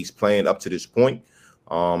way that he's playing up to this point.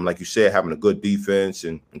 Like you said, having a good defense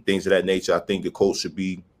and things of that nature. I think the Colts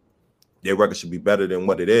their record should be better than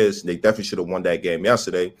what it is. They definitely should have won that game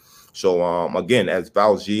yesterday. So again, as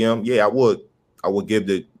Val's GM, I would give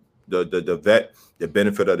the vet the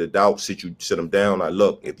benefit of the doubt. Sit him down. Like,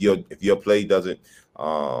 look, if your play doesn't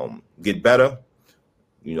get better,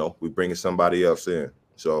 we bringing somebody else in.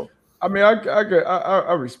 So I mean,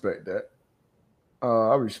 I respect that.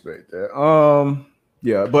 I respect that.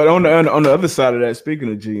 Yeah, but on the other side of that,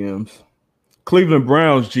 speaking of GMs, Cleveland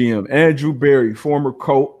Browns GM Andrew Berry, former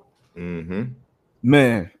Colt. Mm-hmm.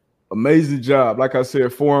 Man, amazing job. Like I said,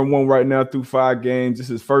 4-1 right now through 5 games. This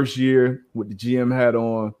is his first year with the GM hat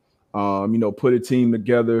on. Put a team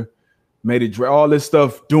together, made it all this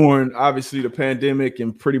stuff during obviously the pandemic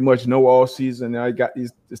and pretty much no all season. Now you got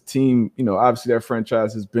this team. Obviously that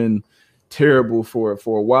franchise has been terrible for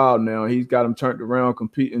a while now. He's got them turned around,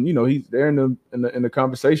 competing. He's there in the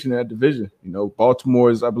conversation in that division.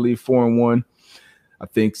 Baltimore is, I believe, 4-1. I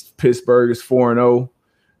think Pittsburgh is 4-0.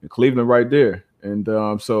 And Cleveland right there. And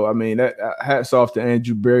so I mean, that hats off to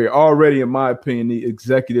Andrew Berry, already in my opinion the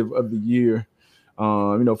executive of the year.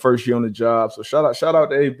 First year on the job. So shout out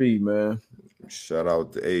to AB, man. Shout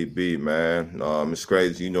out to AB, man. It's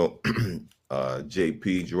crazy,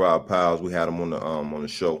 JP Gerard Powers. We had him on the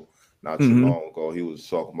show not too long ago. He was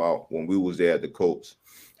talking about when we was there at the Colts,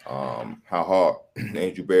 how hard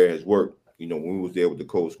Andrew Berry has worked. When we was there with the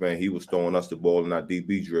Colts, man, he was throwing us the ball in our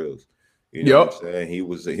DB drills. You know what I'm saying? He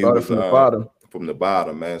was from the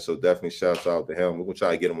bottom, man. So definitely shouts out to him. We're gonna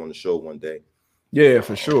try to get him on the show one day. Yeah,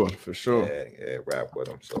 for sure. Yeah, rap with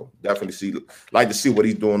him. So definitely like to see what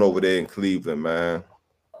he's doing over there in Cleveland, man.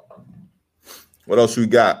 What else we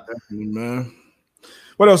got? Definitely, man.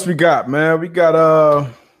 What else we got, man? We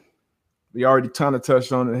got we already kind of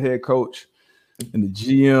touched on the head coach and the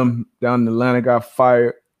GM down in Atlanta got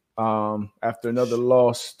fired after another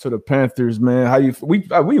loss to the Panthers, man. How you we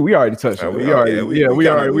already touched on it. We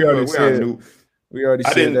already said. We already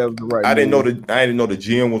said that was the right. I didn't know the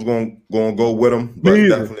GM was going to go with him, but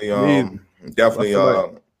definitely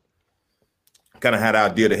kind of had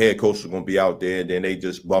an idea the head coach was going to be out there, and then they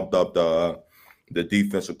just bumped up the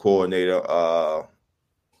defensive coordinator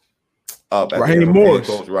up Raheem Morris.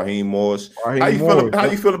 Raheem Morris. How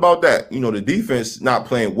you feel about that? The defense not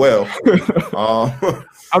playing well.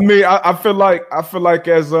 I mean, I feel like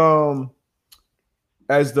as the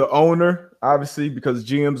owner. Obviously, because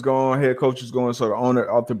GM's gone, head coach is going, so the owner,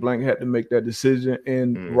 Arthur Blank, had to make that decision.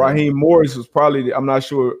 And Raheem Morris was probably, I'm not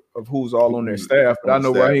sure of who's all on their staff, but I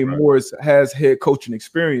know Raheem Morris has head coaching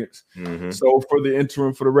experience. So for the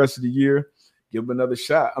interim for the rest of the year, give him another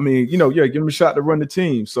shot. I mean, give him a shot to run the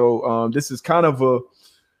team. So this is kind of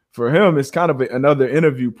for him, it's kind of another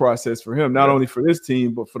interview process for him, not only for this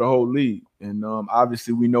team, but for the whole league. And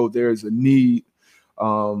obviously we know there's a need.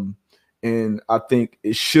 And I think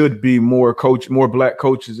it should be more black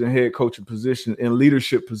coaches in head coaching positions and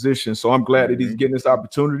leadership positions. So I'm glad that he's getting this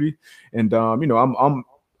opportunity. And I'm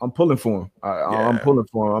pulling for him. I'm pulling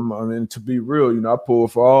for him. I mean, to be real, I pull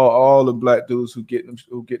for all the black dudes who get them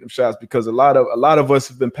shots, because a lot of us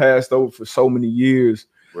have been passed over for so many years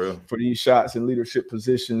for these shots in leadership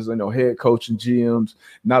positions. Head coach and GMs.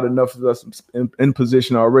 Not enough of us in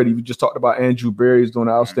position already. We just talked about Andrew Berry is doing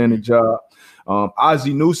an outstanding job.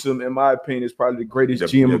 Ozzie Newsome, in my opinion, is probably the greatest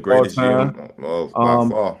GM of all time. By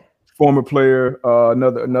far. Former player,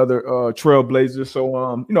 another trailblazer. So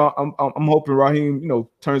I'm hoping Raheem,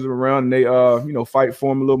 turns it around and they fight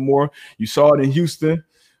for him a little more. You saw it in Houston.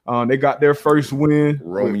 They got their first win.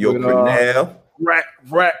 Romeo Cornell.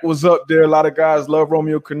 Rat was up there. A lot of guys love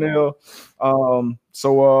Romeo Cornell. I'm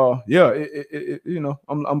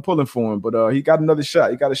pulling for him, but he got another shot.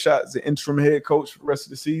 He got a shot as an interim head coach for the rest of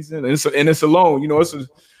the season, and it's alone.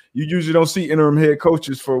 You usually don't see interim head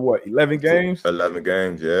coaches for 11 games. 11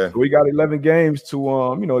 games, yeah. So we got 11 games to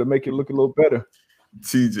to make it look a little better.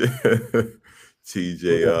 TJ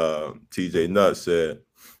Nutt said,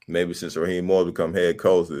 maybe since Raheem Morris become head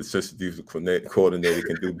coach, the assistant defensive coordinator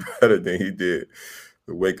can do better than he did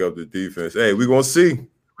to wake up the defense. Hey, we're going to see.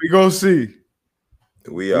 We're going to see.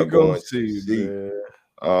 We are going to see. Man.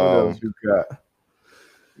 What else you got?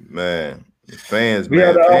 Man, fans be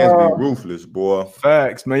ruthless, boy.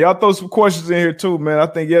 Facts, man. Y'all throw some questions in here too, man. I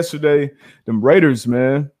think yesterday, them Raiders,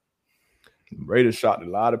 man. The Raiders shot a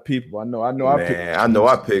lot of people. I know.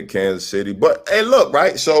 I picked Kansas City. But, hey, look,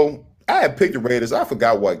 right? So, I had picked the Raiders. I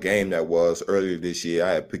forgot what game that was earlier this year. I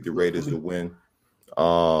had picked the Raiders to win.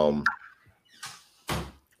 But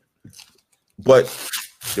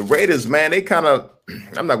the Raiders, man, they kind of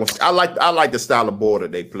 – I like the style of ball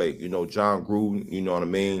that they play. John Gruden, you know what I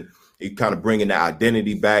mean? He kind of bringing that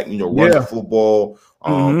identity back, run the football,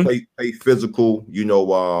 play physical.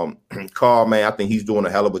 Carr, man, I think he's doing a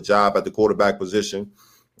hell of a job at the quarterback position.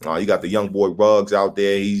 You got the young boy Ruggs out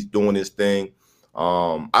there. He's doing his thing.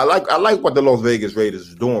 I like what the Las Vegas Raiders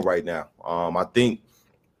is doing right now. I think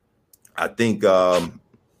what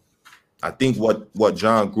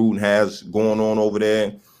John Gruden has going on over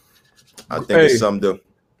there, I think it's something to.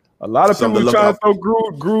 A lot of people were trying to throw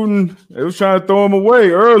Gruden. They was trying to throw him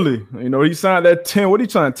away early. He signed that 10. What are you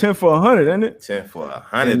trying? 10 for 100, isn't it? 10 for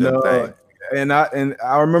 100. And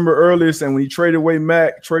I remember earlier saying when he traded away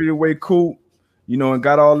Mac, traded away Coop, and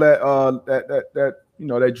got all that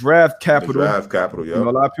draft capital. Yeah. A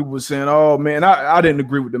lot of people were saying, "Oh man," I didn't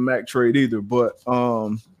agree with the Mac trade either. But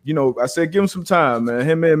I said give him some time, man.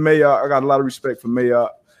 Him and Mayock, I got a lot of respect for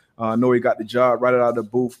Mayock. I know he got the job right out of the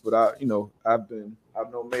booth, but I've known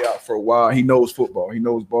Mayock for a while. He knows football. He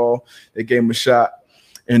knows ball. They gave him a shot,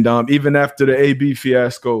 and even after the AB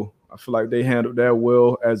fiasco, I feel like they handled that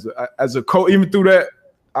well as a coach. Even through that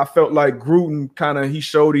I felt like Gruden he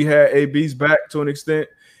showed he had AB's back to an extent.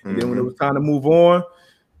 And then when it was time to move on,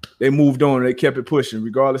 they moved on. They kept it pushing,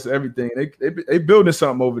 regardless of everything. They building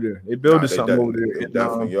something over there. They building something over there. They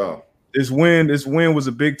definitely are. This win was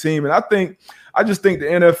a big team, and I just think the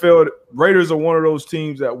NFL Raiders are one of those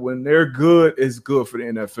teams that when they're good, it's good for the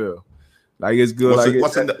NFL. Like it's good.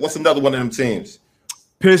 What's another one of them teams?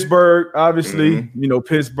 Pittsburgh, obviously.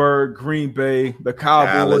 Pittsburgh, Green Bay, the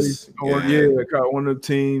Cowboys. One of the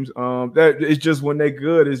teams. That it's just when they're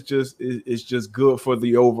good, it's just good for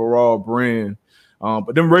the overall brand.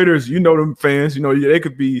 But them Raiders, them fans, they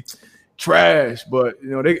could be trash, but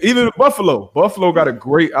even Buffalo got a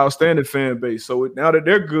great, outstanding fan base. So now that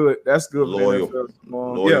they're good, that's good. Loyal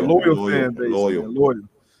fan base, loyal.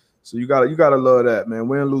 So you gotta love that, man.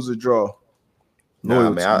 Win, lose, or draw.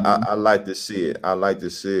 Nah, man, I like to see it.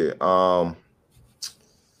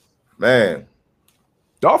 Man.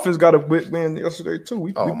 Dolphins got a win yesterday too.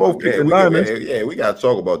 We both picked the Niners. Yeah, we gotta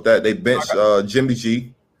talk about that. They benched Jimmy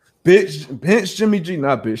G. Bench Jimmy G,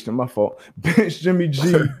 not bitch. That's my fault. Bench Jimmy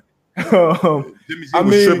G. Jimmy G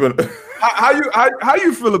was tripping. How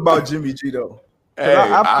you feel about Jimmy G though? Hey,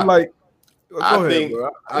 I feel like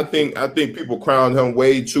I think people crowned him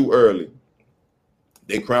way too early.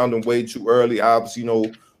 They crowned him way too early. Obviously,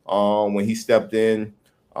 when he stepped in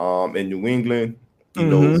New England,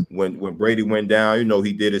 when Brady went down,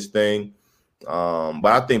 he did his thing. But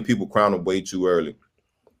I think people crowned him way too early.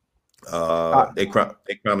 They crowned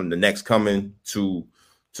him the next coming to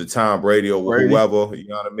Tom Brady or whoever, you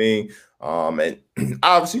know what I mean? And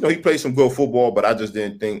obviously, he played some good football, but I just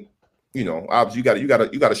didn't think, obviously you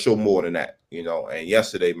got to show more than that, And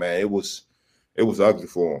yesterday, man, it was ugly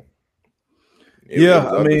for him.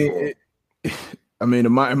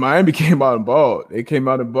 Miami came out and balled. They came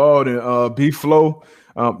out and balled, and B Flow,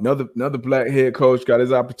 another black head coach, got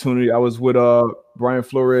his opportunity. I was with Brian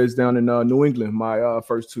Flores down in New England my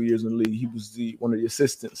first 2 years in the league. He was one of the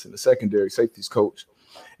assistants in the secondary safeties coach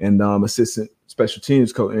and assistant special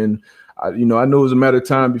teams coach. And I knew it was a matter of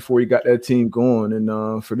time before he got that team going.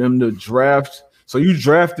 And for them to draft, so you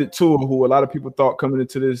drafted Tua, who a lot of people thought coming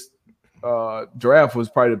into this draft was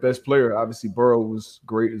probably the best player. Obviously, Burrow was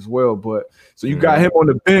great as well. But so you got him on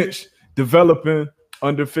the bench developing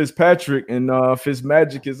under Fitzpatrick, and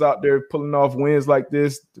Fitzmagic is out there pulling off wins like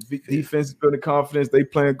this. The defense is building confidence. They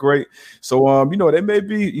playing great. So they may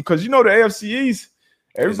be, because the AFC East,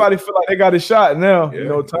 everybody feel like they got a shot now.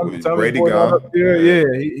 Tommy Brady Boy gone. not up there. Yeah,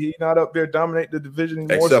 he not up there dominate the division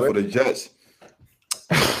anymore. Except for the Jets.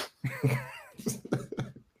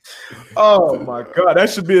 Oh my God, that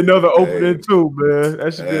should be another opening too, man.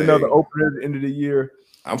 That should be another opening at the end of the year.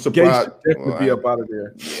 I'm surprised. Gay should definitely be up out of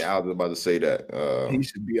there. Yeah, I was about to say that. He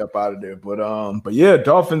should be up out of there. But yeah,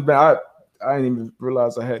 Dolphins, man. I didn't even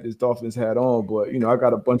realize I had this Dolphins hat on, but I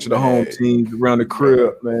got a bunch of the home teams around the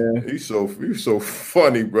crib, man. You so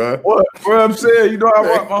funny, bro. What I'm saying, I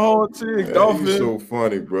rock my home team, Dolphins. You so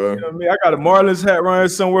funny, bro. You know what I mean? I got a Marlins hat running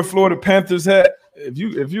somewhere, Florida Panthers hat. If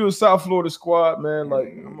you a South Florida squad, man, like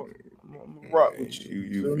I'm a rock with you.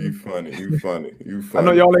 You funny. You funny. I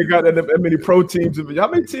know y'all ain't got that many pro teams. How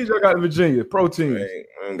many teams y'all got in Virginia? Pro teams?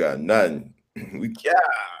 I ain't got nothing. We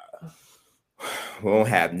don't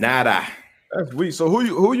have nada. That's weak. So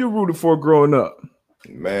who you rooted for growing up?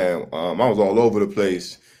 Man, I was all over the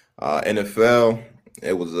place. NFL,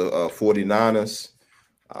 it was 49ers.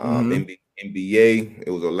 NBA,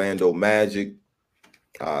 it was Orlando Magic.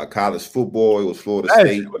 College football, it was Florida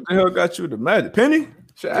State. What the hell got you the Magic? Penny?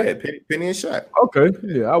 Shaq? Yeah, Penny and Shaq. Okay,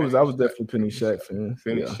 yeah, I was definitely Penny and Shaq fan.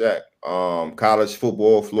 Penny and Shaq. College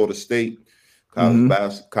football, Florida State.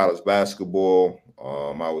 College basketball,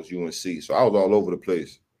 I was UNC. So I was all over the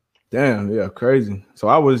place. Damn, yeah, crazy. So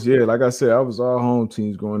I was, like I said, I was all home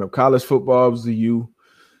teams growing up. College football was the U.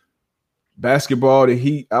 Basketball, the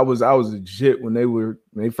Heat. I was legit when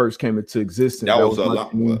they first came into existence. That was a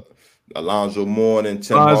lot. Alonzo Mourning,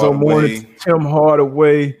 Tim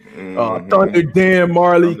Hardaway, Thunder Dan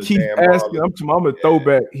Marley, Keith Askin. I'm a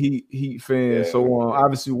throwback Heat fan. Yeah. So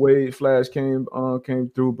obviously Wade Flash came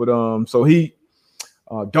through, but so Heat,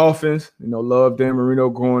 Dolphins, loved Dan Marino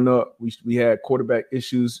growing up. We had quarterback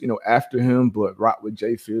issues, after him, but rock with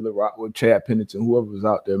Jay Fiedler, rock with Chad Pennington, whoever was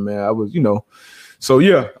out there, man. I was, so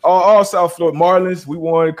yeah, all South Florida Marlins. We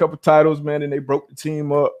won a couple titles, man, and they broke the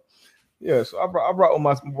team up. Yeah, so I brought on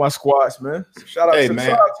my squads, man. So shout out to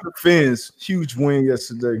the Fins. Huge win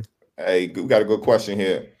yesterday. Hey, we got a good question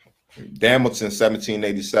here. Damilton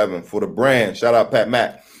 1787 for the brand. Shout out Pat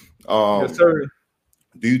Mack. Yes, sir.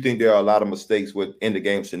 Do you think there are a lot of mistakes with in the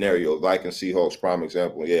game scenarios? Vikings, Seahawks, prime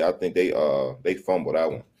example. Yeah, I think they fumbled that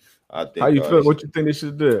one. I think. How you feel? What you think they should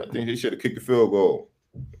have did? I think they should have kicked the field goal.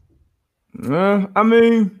 I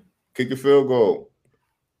mean, Kick the field goal.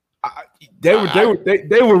 They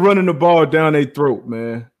were running the ball down their throat,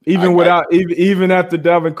 man. Even after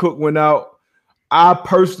Dalvin Cook went out, I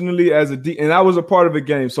personally, and I was a part of the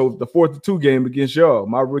game. So the 4-2 game against y'all,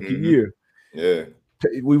 my rookie year. Yeah,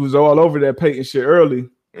 we was all over that Peyton shit early.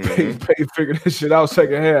 Peyton figured that shit out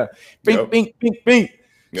second half. Bink.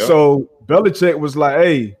 Yep. So Belichick was like,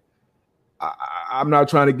 "Hey, I'm not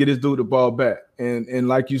trying to get this dude the ball back." And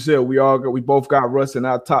like you said, we both got Russ in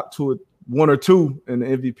our top one or two in the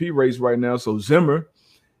MVP race right now. So Zimmer,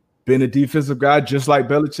 being a defensive guy, just like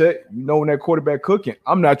Belichick, when that quarterback cooking,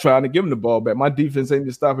 I'm not trying to give him the ball back. My defense ain't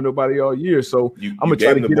been stopping nobody all year, so I'm gonna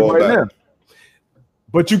try to get it right now.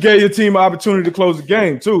 But you gave your team an opportunity to close the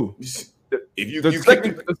game too.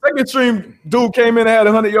 The second stream dude came in and had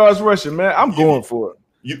 100 yards rushing, man. I'm going for it.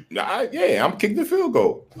 I'm kicking the field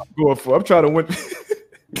goal. I'm trying to win.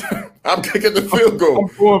 I'm kicking the field goal.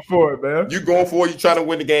 I'm going for it, man. You going for it? You trying to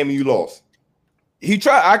win the game and you lost. He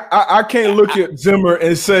tried. I can't look at Zimmer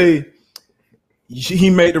and say he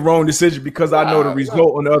made the wrong decision because I know the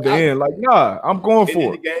result on the other end. Like, I'm going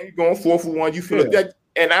for it. The game, you're going 4 for 1. You feel that,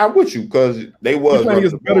 and I'm with you because they was playing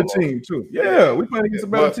against a better team too. Yeah, we playing against a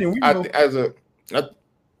better team.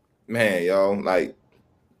 Man, y'all, like,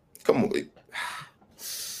 come on.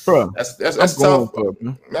 Bro, that's tough.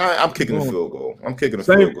 I'm kicking the field goal. I'm kicking the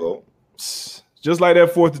field goal. Just like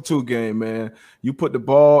that 4-2 game, man. You put the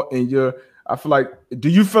ball in your. I feel like. Do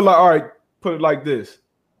you feel like? All right, put it like this.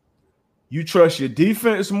 You trust your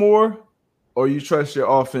defense more, or you trust your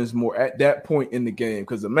offense more at that point in the game?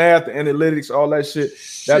 Because the math, the analytics, all that shit,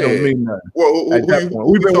 that don't mean nothing. Well, at that point,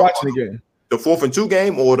 we've been watching the game. The 4-2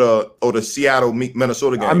 game or the Seattle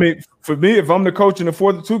Minnesota game? I mean, for me, if I'm the coach in the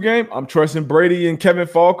 4-2 game, I'm trusting Brady and Kevin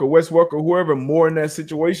Falk or Wes Welker or whoever more in that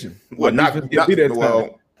situation.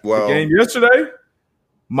 The game yesterday,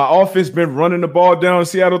 my offense been running the ball down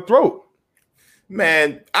Seattle's throat.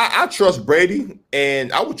 Man, I trust Brady,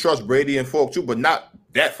 and I would trust Brady and Falk too, but not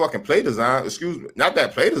that fucking play design. Excuse me, not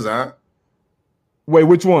that play design. Wait,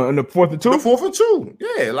 which one? In the 4-2? The 4-2.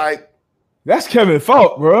 Yeah, like that's Kevin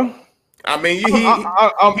Falk, bro. I mean,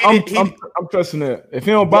 I'm trusting that. If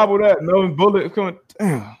he don't bobble that, Melvin Bullock coming.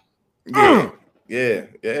 Damn.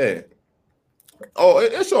 Yeah. Oh,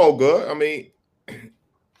 it's all good. I mean,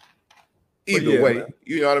 either way, man.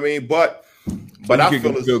 You know what I mean. But I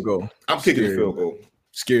feel it's field goal. I'm kicking the field goal.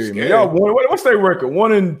 Scary, man. Y'all won. What's their record?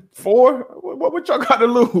 1-4. What y'all got to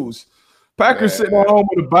lose? Packers sitting at home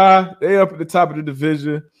with a bye. They up at the top of the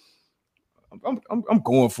division. I'm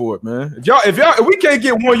going for it, man. If we can't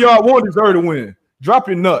get 1 yard, one deserve to win. Drop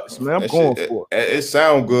your nuts, man. I'm going for it. It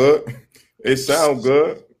sound good. It sound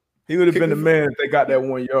good. He would have been the man if they got that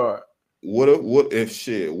 1 yard. Woulda,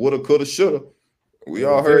 coulda, shoulda. We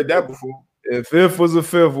all heard that before. If it was a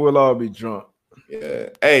fifth, we'll all be drunk. Yeah.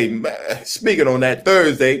 Hey, man, speaking on that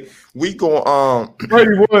Thursday, we going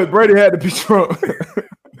Brady had to be drunk.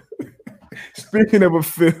 Speaking of a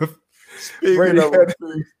fifth, Brady had to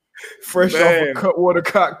be fresh off a cut water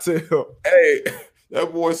cocktail. Hey,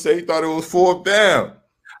 that boy said he thought it was 4th down.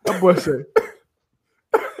 That boy said,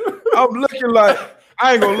 I'm looking like,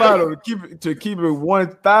 I ain't gonna lie though, to keep it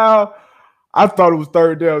 1,000, I thought it was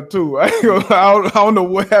 3rd down too. I don't know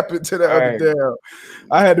what happened to that other down.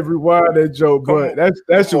 I had to rewind that joke, but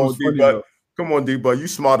that's was funny though. Come on, D-Bud, you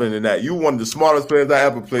smarter than that. You one of the smartest players I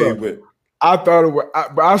ever played with. I thought it was,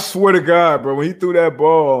 but I swear to God, bro, when he threw that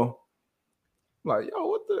ball, I'm like, yo,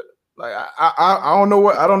 what the? Like I don't know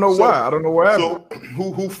what I don't know why. I don't know what happened.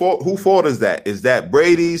 So who fault is that? Is that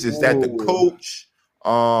Brady's? Is that the coach?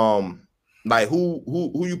 Like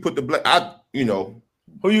who you put the blame?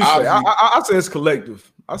 Who you say? I say it's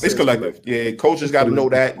collective. It's collective. Yeah, coaches got to know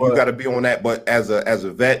that. You got to be on that. But as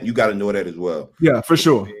a vet, you got to know that as well. Yeah, for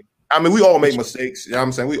sure. I mean, we all make mistakes. You know what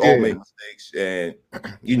I'm saying? We all make mistakes. And,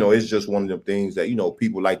 it's just one of them things that,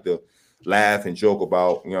 people like to laugh and joke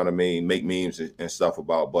about, you know what I mean? Make memes and stuff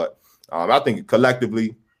about. But I think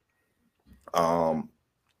collectively, OC,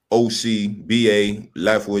 BA,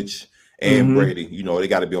 Leftwich, and Brady, they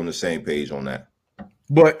got to be on the same page on that.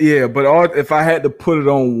 But if I had to put it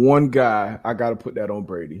on one guy, I got to put that on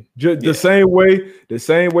Brady. The same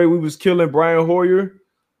way we was killing Brian Hoyer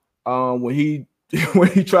when he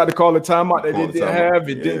tried to call a timeout that he didn't have,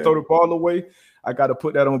 it didn't throw the ball away. I got to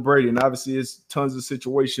put that on Brady. And obviously, it's tons of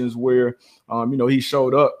situations where, he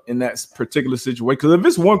showed up in that particular situation. Because if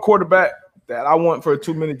it's one quarterback that I want for a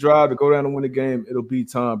 2-minute drive to go down and win the game, it'll be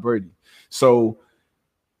Tom Brady. So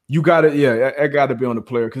you got to, I got to be on the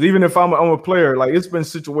player. Because even if I'm a player, like it's been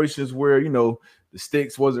situations where, the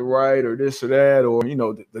sticks wasn't right or this or that, or,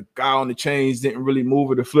 the guy on the chains didn't really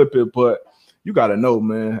move it or flip it. But you got to know,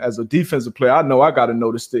 man. As a defensive player, I know I got to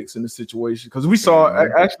know the sticks in the situation because we saw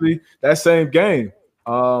actually that same game.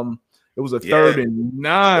 It was a 3rd and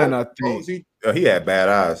 9, I think. He had bad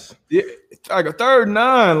eyes. Yeah, like a 3rd and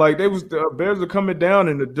 9. Like the Bears were coming down,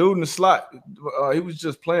 and the dude in the slot, he was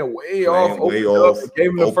just playing way off, and gave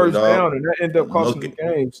him the first down, and that ended up costing the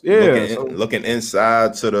games. Yeah, looking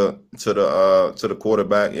inside to the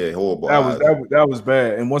quarterback. Yeah, horrible. That was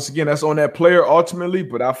bad. And once again, that's on that player ultimately,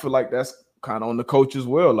 but I feel like that's kind of on the coach as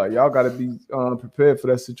well. Like y'all got to be prepared for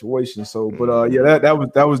that situation. So, but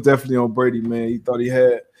that was definitely on Brady, man. He thought he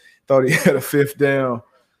had a 5th down.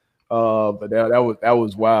 But that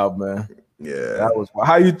was wild, man. Yeah, that was wild.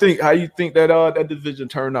 How you think that division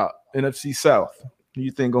turned out? NFC South. Who you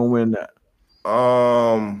think gonna win that?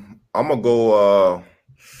 I'm gonna go.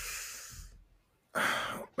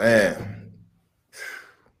 Man,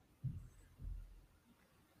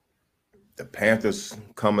 the Panthers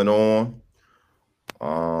coming on.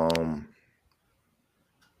 I'm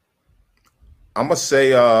gonna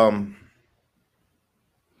say.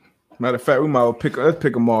 Matter of fact, we might let's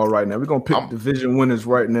pick them all right now. We're gonna pick division winners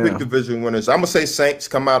right now. Pick division winners. I'm gonna say Saints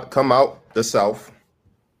come out the South.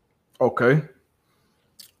 Okay.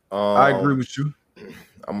 I agree with you.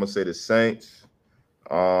 I'm gonna say the Saints.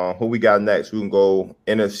 Who we got next? We can go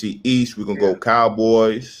NFC East. We can go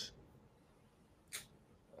Cowboys.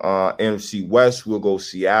 NFC West. We'll go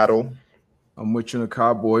Seattle. I'm with you in the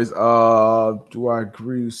Cowboys. Do I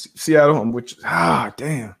agree with Seattle? I'm with you.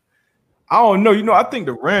 Damn. I don't know. I think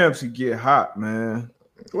the Rams could get hot, man.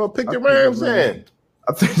 Well, pick the Rams then.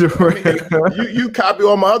 I think the Rams. You copy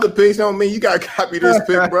all my other picks. Don't mean you got to copy this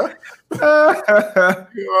pick, bro. You know what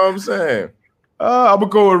I'm saying? I'm going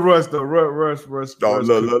to go with Russ, though. Russ. Look. Go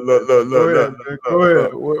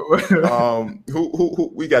ahead.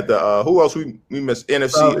 Who we got the who else we missed?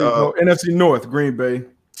 NFC NFC North, Green Bay.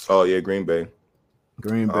 Oh, yeah, Green Bay.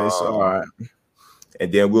 So, all right.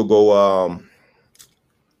 And then we'll go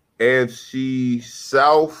AFC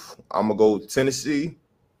South. I'm gonna go Tennessee.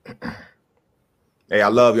 Hey, I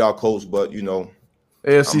love y'all, Colts, but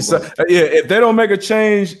AFC South. If they don't make a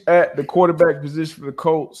change at the quarterback position for the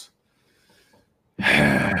Colts,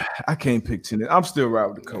 I can't pick Tennessee. I'm still right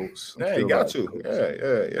with the Colts. Yeah, you got to.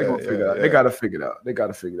 Yeah. They got to figure it out.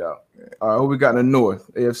 All right, who we got in the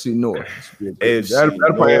North? AFC North. That'll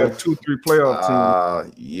probably have 2-3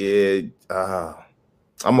 playoff teams.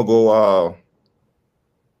 I'm gonna go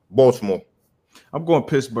Baltimore. I'm going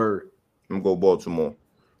Pittsburgh. I'm gonna go Baltimore.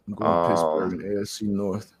 I'm going Pittsburgh in AFC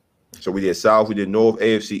North. So we did South, we did North,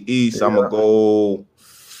 AFC East. I'm gonna go.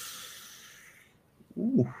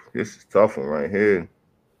 Ooh, this is a tough one right here.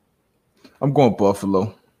 I'm going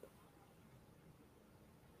Buffalo.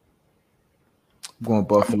 I'm going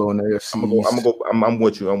Buffalo in the AFC. I'm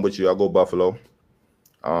with you. I'll go Buffalo.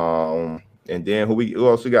 And then who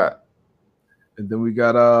else we got? And then we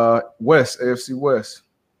got West, AFC West.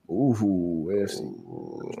 Ooh, AFC.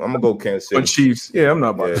 I'm gonna go Kansas City. Chiefs. Yeah, I'm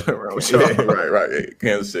not about to play around with y'all. Right.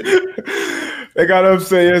 Kansas City. They got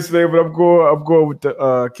upset yesterday, but I'm going with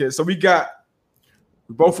the kids. So we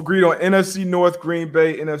both agreed on NFC North, Green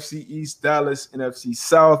Bay, NFC East, Dallas, NFC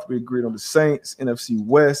South. We agreed on the Saints, NFC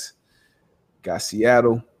West. Got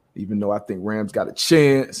Seattle, even though I think Rams got a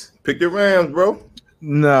chance. Pick the Rams, bro.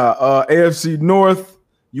 Nah, AFC North,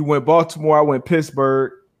 you went Baltimore, I went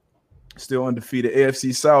Pittsburgh. Still undefeated.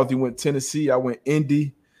 AFC South, you went Tennessee, I went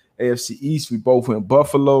Indy. AFC East, we both went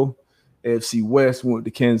Buffalo. AFC West, we went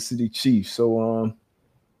the Kansas City Chiefs. So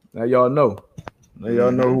now y'all know.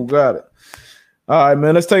 Who got it. All right,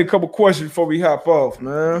 man. Let's take a couple questions before we hop off,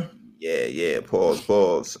 man. Yeah. Pause.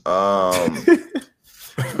 Pause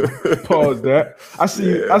that. I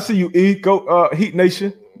see you, E. Go Heat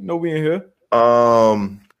Nation. You know we in here.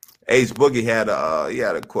 Ace Boogie had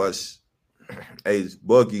a question. Ace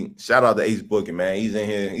Boogie. Shout out to Ace Boogie, man. He's in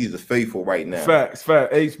here. He's a faithful right now. Facts.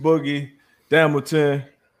 Ace Boogie, Hamilton.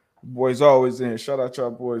 Boys always in here. Shout out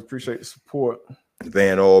y'all boys. Appreciate the support.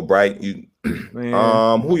 Van Albright.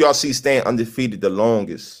 Who y'all see staying undefeated the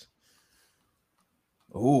longest?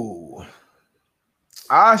 Ooh.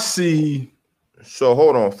 I see. So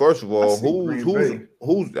hold on. First of all, who's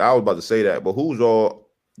I was about to say that, but who's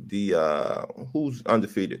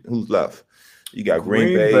undefeated? Who's left? You got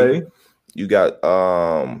Green Bay. You got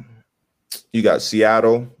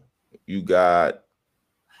Seattle. You got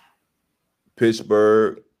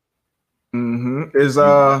Pittsburgh. Mm-hmm. Is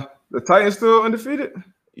the Titans still undefeated?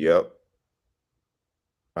 Yep.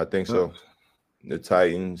 I think so. The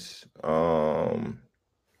Titans.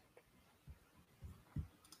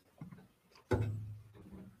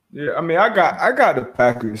 Yeah, I mean, I got the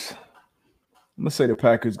Packers. I'm gonna say the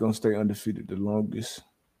Packers gonna stay undefeated the longest.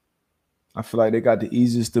 I feel like they got the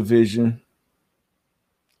easiest division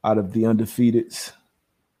out of the undefeateds.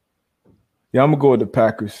 Yeah, I'm gonna go with the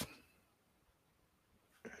Packers.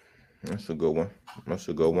 That's a good one.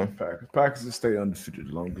 Packers will stay undefeated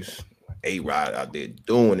the longest. A-Rod out there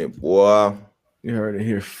doing it, boy. You heard it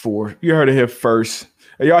here first.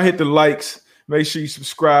 Hey, y'all hit the likes. Make sure you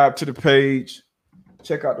subscribe to the page.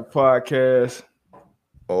 Check out the podcast.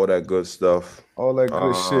 All that good stuff. All that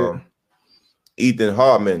good shit. Ethan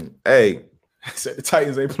Hartman. Hey. Said the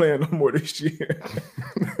Titans ain't playing no more this year.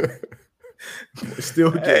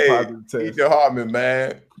 Still get positive tests. Ethan Hartman,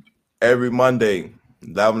 man. Every Monday,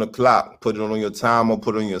 11 o'clock. Put it on your timer.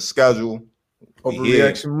 Put it on your schedule.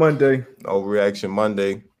 Overreaction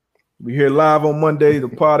Monday. We here live on Monday. The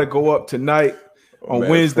pod will go up tonight. On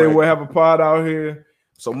Wednesday, we'll have a pod out here.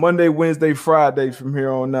 So Monday, Wednesday, Friday from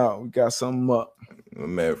here on out, we got something up. My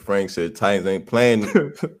man Frank said Titans ain't playing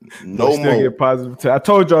no more. Get positive. I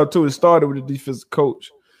told y'all too. It started with the defensive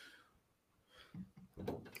coach.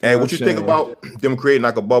 Hey, what you think about them creating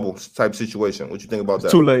like a bubble type situation? What you think about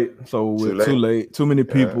that? Too late. So too late. Too many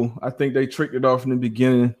people. Yeah. I think they tricked it off in the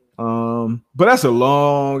beginning. But that's a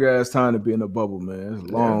long ass time to be in a bubble, man. It's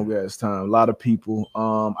a long ass time. A lot of people.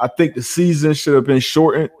 I think the season should have been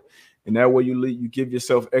shortened, and that way you give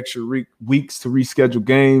yourself extra weeks to reschedule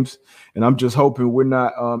games. And I'm just hoping we're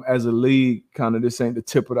not, as a league, kind of this ain't the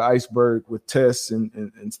tip of the iceberg with tests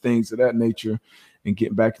and things of that nature, and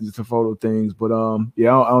getting back into the photo things. But I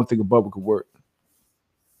don't think a bubble could work.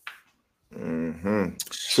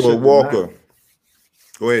 Troy Walker.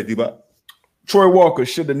 Go ahead, D-Bot. Troy Walker,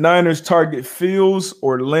 should the Niners target Fields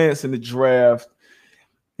or Lance in the draft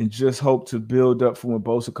and just hope to build up for when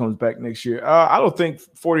Bosa comes back next year? I don't think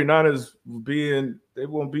 49ers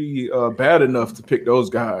won't be bad enough to pick those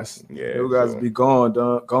guys. Yeah, those guys will be gone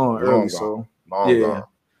early. Gone.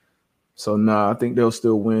 So I think they'll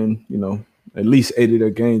still win, at least 8 of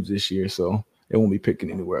their games this year. So they won't be picking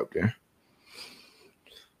anywhere up there.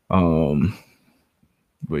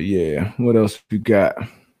 But yeah, what else we got?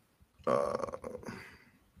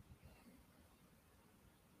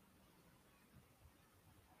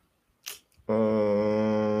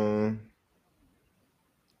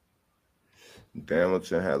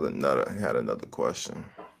 Hamilton had another question.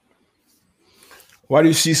 Why do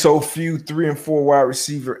you see so few 3 and 4 wide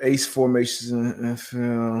receiver ace formations in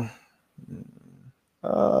the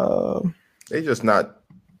NFL? They just not.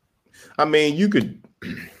 I mean, you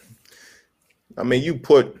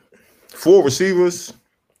put 4 receivers.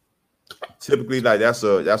 Typically, like that's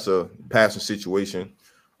a passing situation.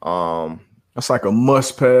 That's like a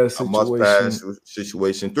must pass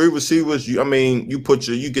situation. 3 receivers. You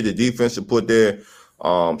get the defense to put their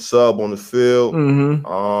sub on the field.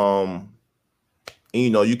 Mm-hmm.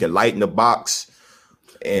 You can lighten the box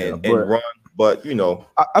and run. But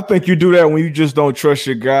I think you do that when you just don't trust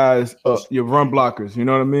your guys, your run blockers. You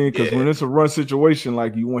know what I mean? Because when it's a run situation,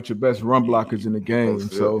 like you want your best run blockers in the game.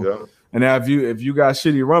 And now if you got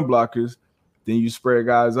shitty run blockers, then you spread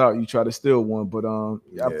guys out. You try to steal one, but I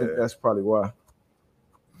think that's probably why.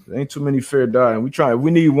 There ain't too many fair dying.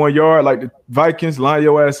 We need 1 yard, like the Vikings. Line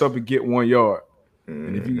your ass up and get 1 yard.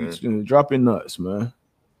 And if you drop in nuts, man.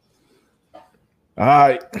 All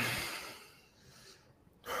right.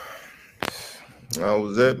 That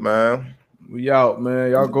was it, man. We out,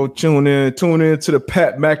 man. Y'all go tune in to the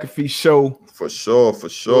Pat McAfee show. For sure.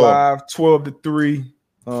 Live 12 to 3.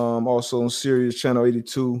 Also on Sirius Channel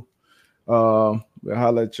 82. We'll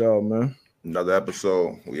holler at y'all, man. Another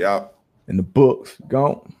episode. We out. In the books.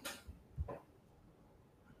 Gone.